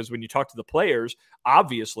clubhouse, because when you talk to the players,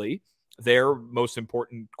 obviously their most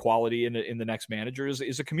important quality in the next manager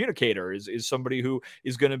is a communicator, is somebody who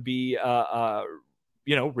is going to be,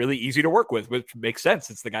 really easy to work with, which makes sense.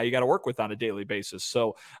 It's the guy you got to work with on a daily basis.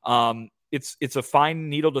 So it's a fine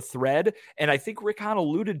needle to thread. And I think Rick Hahn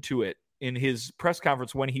alluded to it in his press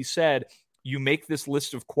conference when he said, you make this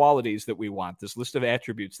list of qualities that we want, this list of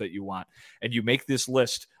attributes that you want, and you make this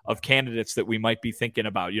list of candidates that we might be thinking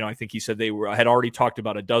about. I think he said they had already talked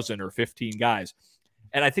about a dozen or 15 guys.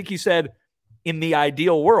 And I think he said, in the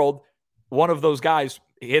ideal world, one of those guys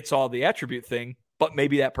hits all the attribute thing, but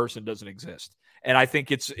maybe that person doesn't exist. And I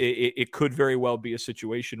think it could very well be a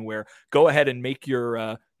situation where go ahead and make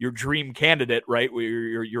your dream candidate, right?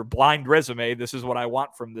 Your blind resume. This is what I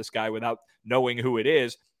want from this guy without knowing who it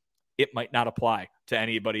is. It might not apply to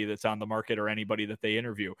anybody that's on the market or anybody that they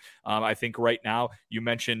interview. I think right now you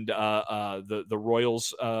mentioned the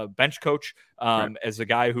Royals bench coach as a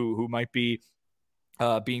guy who might be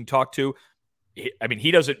being talked to. I mean, he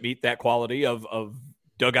doesn't meet that quality of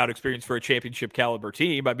dugout experience for a championship caliber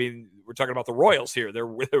team. I mean, we're talking about the Royals here. They're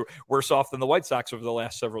worse off than the White Sox over the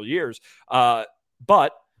last several years.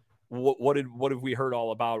 But what have we heard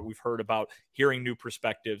all about? We've heard about hearing new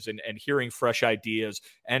perspectives and hearing fresh ideas.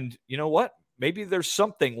 And you know what? maybe there's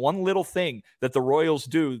something, one little thing that the Royals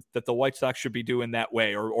do that the White Sox should be doing that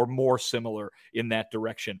way, or more similar in that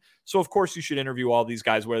direction. So, of course, you should interview all these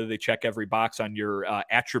guys, whether they check every box on your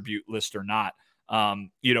attribute list or not.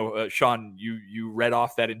 Sean, you read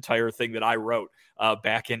off that entire thing that I wrote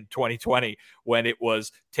back in 2020 when it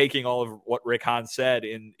was taking all of what Rick Hahn said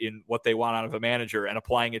in what they want out of a manager and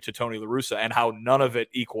applying it to Tony La Russa, and how none of it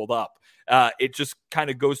equaled up. It just kind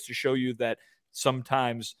of goes to show you that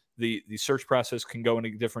sometimes the search process can go in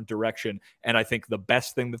a different direction. And I think the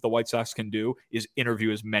best thing that the White Sox can do is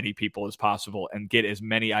interview as many people as possible and get as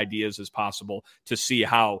many ideas as possible to see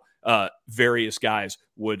how various guys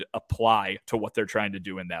would apply to what they're trying to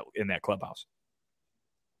do in that clubhouse.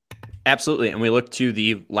 Absolutely. And we look to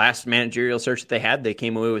the last managerial search that they had. They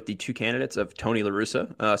came away with the two candidates of Tony La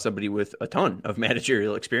Russa, somebody with a ton of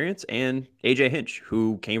managerial experience, and AJ Hinch,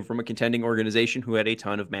 who came from a contending organization who had a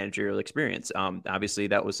ton of managerial experience. Obviously,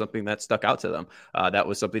 that was something that stuck out to them. That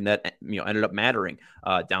was something that ended up mattering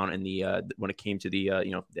down in the when it came to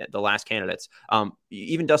the last candidates.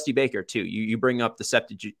 Even Dusty Baker too. You bring up the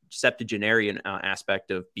septuagenarian aspect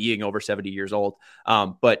of being over 70 years old,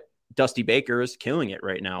 but Dusty Baker is killing it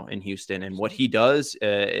right now in Houston, and what he does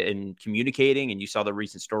in communicating. And you saw the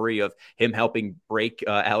recent story of him helping break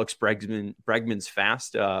Alex Bregman's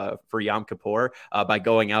fast for Yom Kippur by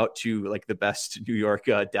going out to like the best New York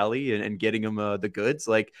deli and getting him the goods.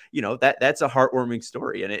 Like, that's a heartwarming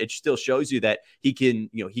story, and it still shows you that he can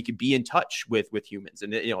be in touch with humans,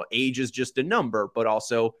 and age is just a number, but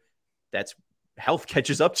also that's health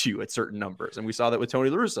catches up to you at certain numbers. And we saw that with Tony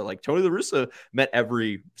La Russa. Like, Tony La Russa met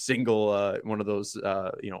every single one of those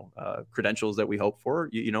credentials that we hope for,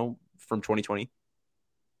 from 2020.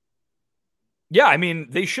 Yeah, I mean,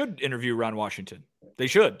 they should interview Ron Washington. They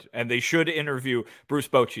should. And they should interview Bruce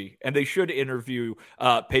Bochy. And they should interview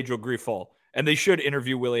Pedro Grifol. And they should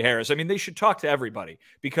interview Willie Harris. I mean, they should talk to everybody,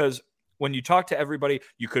 because when you talk to everybody,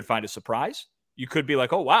 you could find a surprise. You could be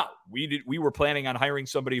like, oh, wow, we were planning on hiring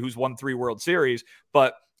somebody who's won 3 World Series,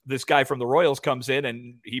 but this guy from the Royals comes in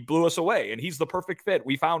and he blew us away and he's the perfect fit.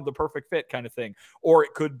 We found the perfect fit kind of thing. Or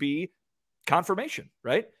it could be confirmation,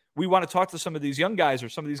 right? We want to talk to some of these young guys or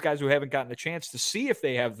some of these guys who haven't gotten a chance to see if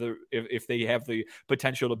they have the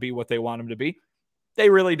potential to be what they want them to be. They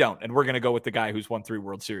really don't. And we're going to go with the guy who's won 3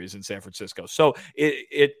 World Series in San Francisco. So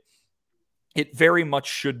it very much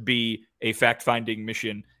should be a fact-finding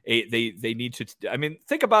mission. They need to, I mean,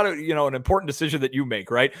 think about it, an important decision that you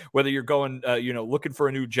make, right? Whether you're going, looking for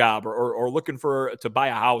a new job or looking to buy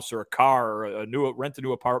a house or a car or rent a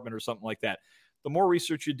new apartment or something like that. The more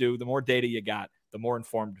research you do, the more data you got, the more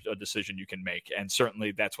informed a decision you can make. And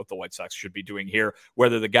certainly that's what the White Sox should be doing here,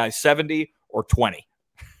 whether the guy's 70 or 20.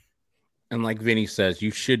 And like Vinny says,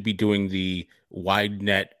 you should be doing the wide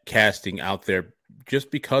net casting out there, just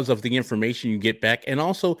because of the information you get back. And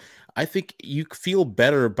also, I think you feel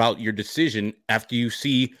better about your decision after you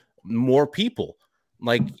see more people.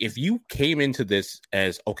 Like, if you came into this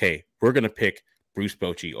as, okay, we're going to pick Bruce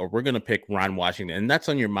Bochy or we're going to pick Ron Washington, and that's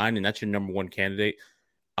on your mind and that's your number one candidate,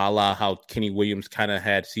 a la how Kenny Williams kind of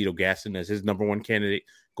had Cito Gaston as his number one candidate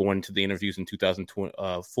going to the interviews in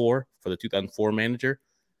 2004 for the 2004 manager.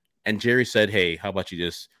 And Jerry said, hey, how about you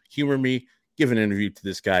just humor me? Give an interview to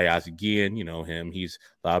this guy, Ozzie Guillen. You know him. He's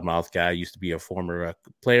a loudmouth guy. Used to be a former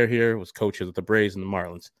player here. Was coaches with the Braves and the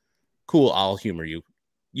Marlins. Cool. I'll humor you.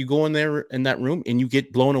 You go in there in that room and you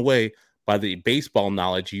get blown away by the baseball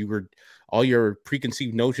knowledge. All your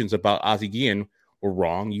preconceived notions about Ozzie Guillen were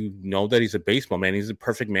wrong. You know that he's a baseball man. He's a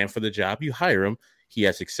perfect man for the job. You hire him. He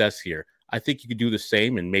has success here. I think you could do the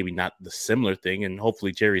same and maybe not the similar thing. And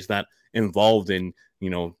hopefully Jerry's not involved in,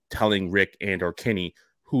 telling Rick and or Kenny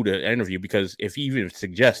who to interview, because if you even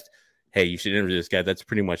suggest, hey, you should interview this guy, that's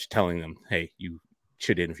pretty much telling them, hey, you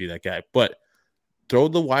should interview that guy. But throw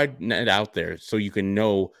the wide net out there so you can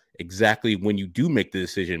know exactly when you do make the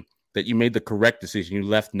decision that you made the correct decision. You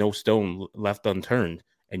left no stone left unturned,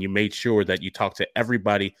 and you made sure that you talk to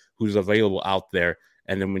everybody who's available out there.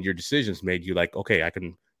 And then when your decision's made, you're like, okay, I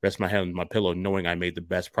can rest my head on my pillow knowing I made the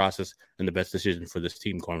best process and the best decision for this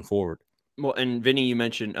team going forward. Well, and Vinny, you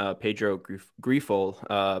mentioned Pedro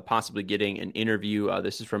Grifol possibly getting an interview.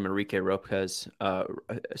 This is from Enrique Rojas of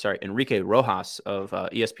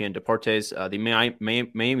ESPN Deportes. The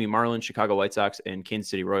Miami Marlins, Chicago White Sox, and Kansas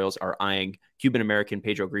City Royals are eyeing Cuban-American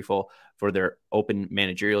Pedro Grifol for their open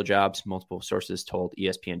managerial jobs. Multiple sources told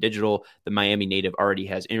ESPN Digital. The Miami native already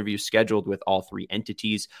has interviews scheduled with all 3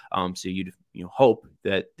 entities. So you'd hope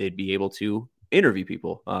that they'd be able to interview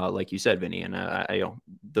people, like you said, Vinny. And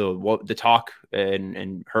the talk,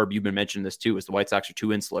 and Herb, you've been mentioning this too, is the White Sox are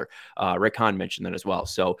too insular. Rick Hahn mentioned that as well.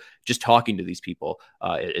 So just talking to these people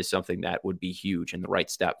is something that would be huge and the right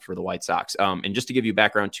step for the White Sox. And just to give you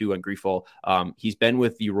background too on Grifol, he's been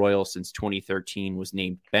with the Royals since 2013, was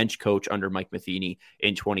named bench coach under Mike Matheny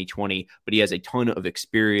in 2020, but he has a ton of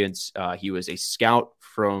experience. He was a scout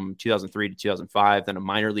from 2003 to 2005, then a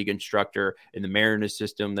minor league instructor in the Mariners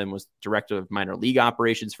system, then was director of minor league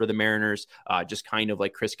operations for the Mariners, just kind of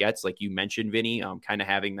like Chris Getz, like you mentioned, Vinny, kind of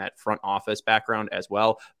having that front office background as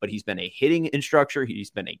well. But he's been a hitting instructor.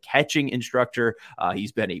 He's been a catching instructor.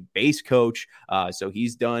 He's been a base coach. So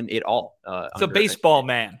he's done it all. It's a baseball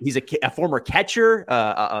man. He's a former catcher.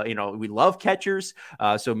 We love catchers.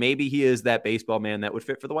 So maybe he is that baseball man that would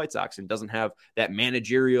fit for the White Sox and doesn't have that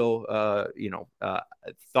managerial,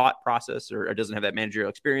 thought process or doesn't have that managerial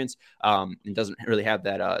experience, and doesn't really have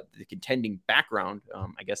that the contending background.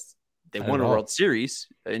 I guess they won a World Series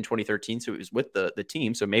in 2013, so it was with the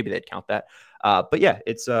team, so maybe they'd count that. But yeah,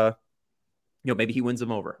 it's maybe he wins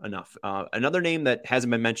them over enough. Another name that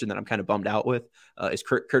hasn't been mentioned that I'm kind of bummed out with is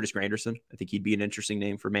Curtis Granderson. I think he'd be an interesting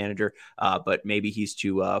name for manager, but maybe he's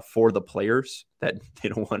too for the players that they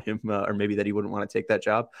don't want him, or maybe that he wouldn't want to take that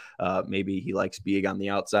job. Maybe he likes being on the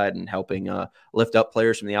outside and helping lift up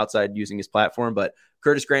players from the outside using his platform. But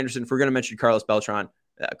Curtis Granderson, if we're going to mention Carlos Beltran,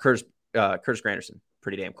 Curtis Granderson,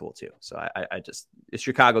 pretty damn cool too. So I just, a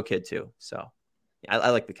Chicago kid too. So yeah,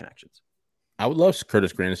 I like the connections. I would love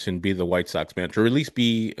Curtis Granderson be the White Sox manager, or at least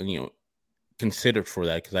be, considered for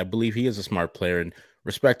that, because I believe he is a smart player and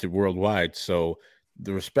respected worldwide. So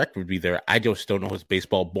the respect would be there. I just don't know his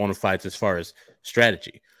baseball bona fides as far as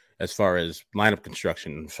strategy, as far as lineup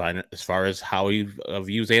construction, as far as how he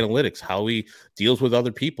views analytics, how he deals with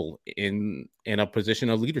other people in a position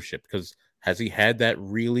of leadership. Because has he had that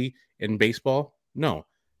really in baseball? No.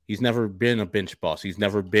 He's never been a bench boss. He's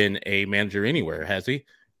never been a manager anywhere, has he?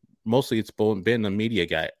 Mostly it's been a media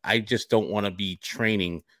guy. I just don't want to be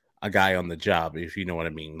training a guy on the job, if you know what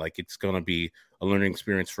I mean. Like, it's going to be a learning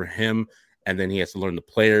experience for him, and then he has to learn the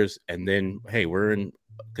players, and then, hey, we're in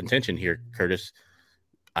contention here, Curtis.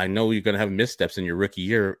 I know you're going to have missteps in your rookie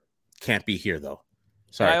year. Can't be here, though.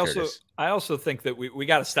 Sorry, Curtis. I also think that we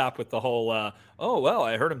got to stop with the whole, I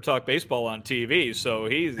heard him talk baseball on TV, so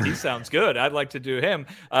he sounds good. I'd like to do him.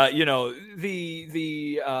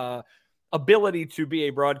 The ability to be a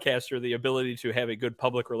broadcaster, the ability to have a good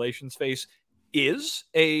public relations face is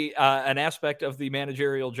an aspect of the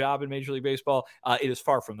managerial job in Major League Baseball. It is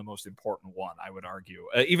far from the most important one, I would argue.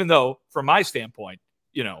 Even though, from my standpoint,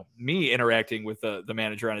 me interacting with the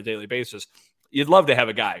manager on a daily basis, you'd love to have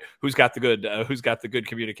a guy who's got the good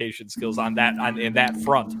communication skills in that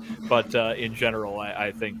front. But in general,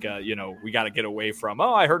 I think we got to get away from,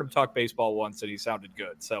 I heard him talk baseball once and he sounded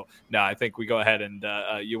good. So no, I think we go ahead and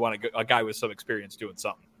you want a guy with some experience doing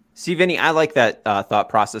something. See, Vinny, I like that thought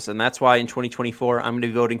process, and that's why in 2024 I'm going to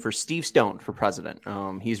be voting for Steve Stone for president.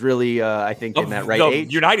 He's really, I think, in that right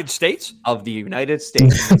age. United States? Of the United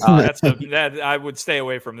States. That I would stay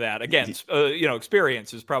away from that. Again,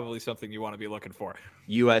 experience is probably something you want to be looking for.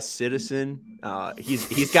 U.S. citizen.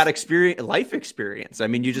 He's got life experience. I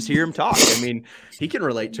mean, you just hear him talk. I mean, he can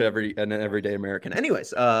relate to an everyday American.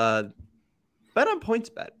 Anyways, bet on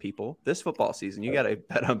PointsBet, people. This football season, you got to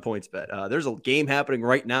bet on PointsBet. There's a game happening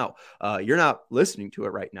right now. You're not listening to it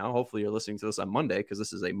right now. Hopefully, you're listening to this on Monday because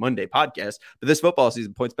this is a Monday podcast. But this football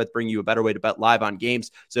season, PointsBet bring you a better way to bet live on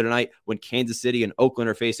games. So tonight, when Kansas City and Oakland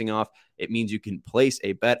are facing off, it means you can place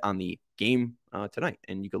a bet on the game tonight,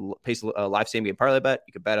 and you can place a live same game parlay bet.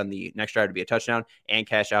 You can bet on the next drive to be a touchdown and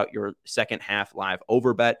cash out your second half live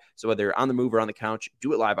over bet. So whether you're on the move or on the couch,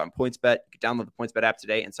 do it live on PointsBet. You can download the PointsBet app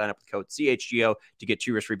today and sign up with the code CHGO to get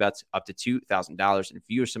 2 risk-free bets up to $2,000. And if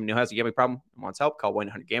you or someone who has a gambling problem and wants help, call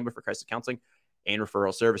 1-800-GAMBLER for crisis counseling and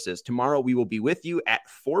referral services. Tomorrow we will be with you at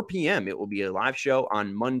 4 p.m. It will be a live show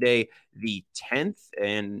on Monday the 10th,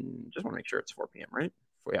 and just want to make sure it's 4 p.m., right?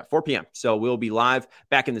 4 p.m. So we'll be live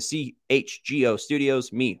back in the CHGO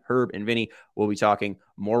studios. Me, Herb, and Vinny will be talking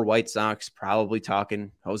more White Sox, probably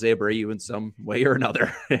talking Jose Abreu in some way or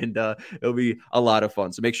another. And it'll be a lot of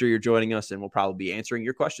fun. So make sure you're joining us, and we'll probably be answering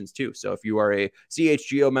your questions too. So if you are a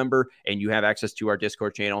CHGO member and you have access to our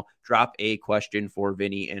Discord channel, drop a question for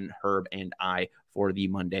Vinny and Herb and I for the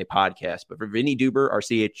Monday podcast. But for Vinny Duber, our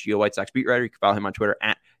CHGO White Sox beat writer, you can follow him on Twitter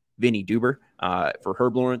at Vinny Duber. For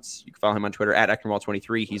Herb Lawrence, you can follow him on Twitter at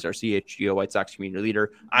Eknerwall23. He's our CHGO White Sox community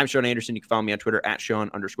leader. I'm Sean Anderson. You can follow me on Twitter at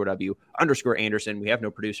Sean_W_Anderson. We have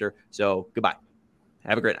no producer, so goodbye.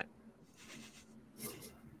 Have a great night.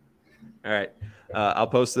 All right. I'll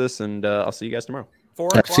post this, and I'll see you guys tomorrow.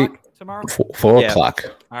 4 See, o'clock tomorrow? 4 Yeah. o'clock.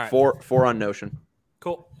 All right. 4 on Notion.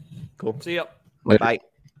 Cool. Cool. See ya. Later. Bye.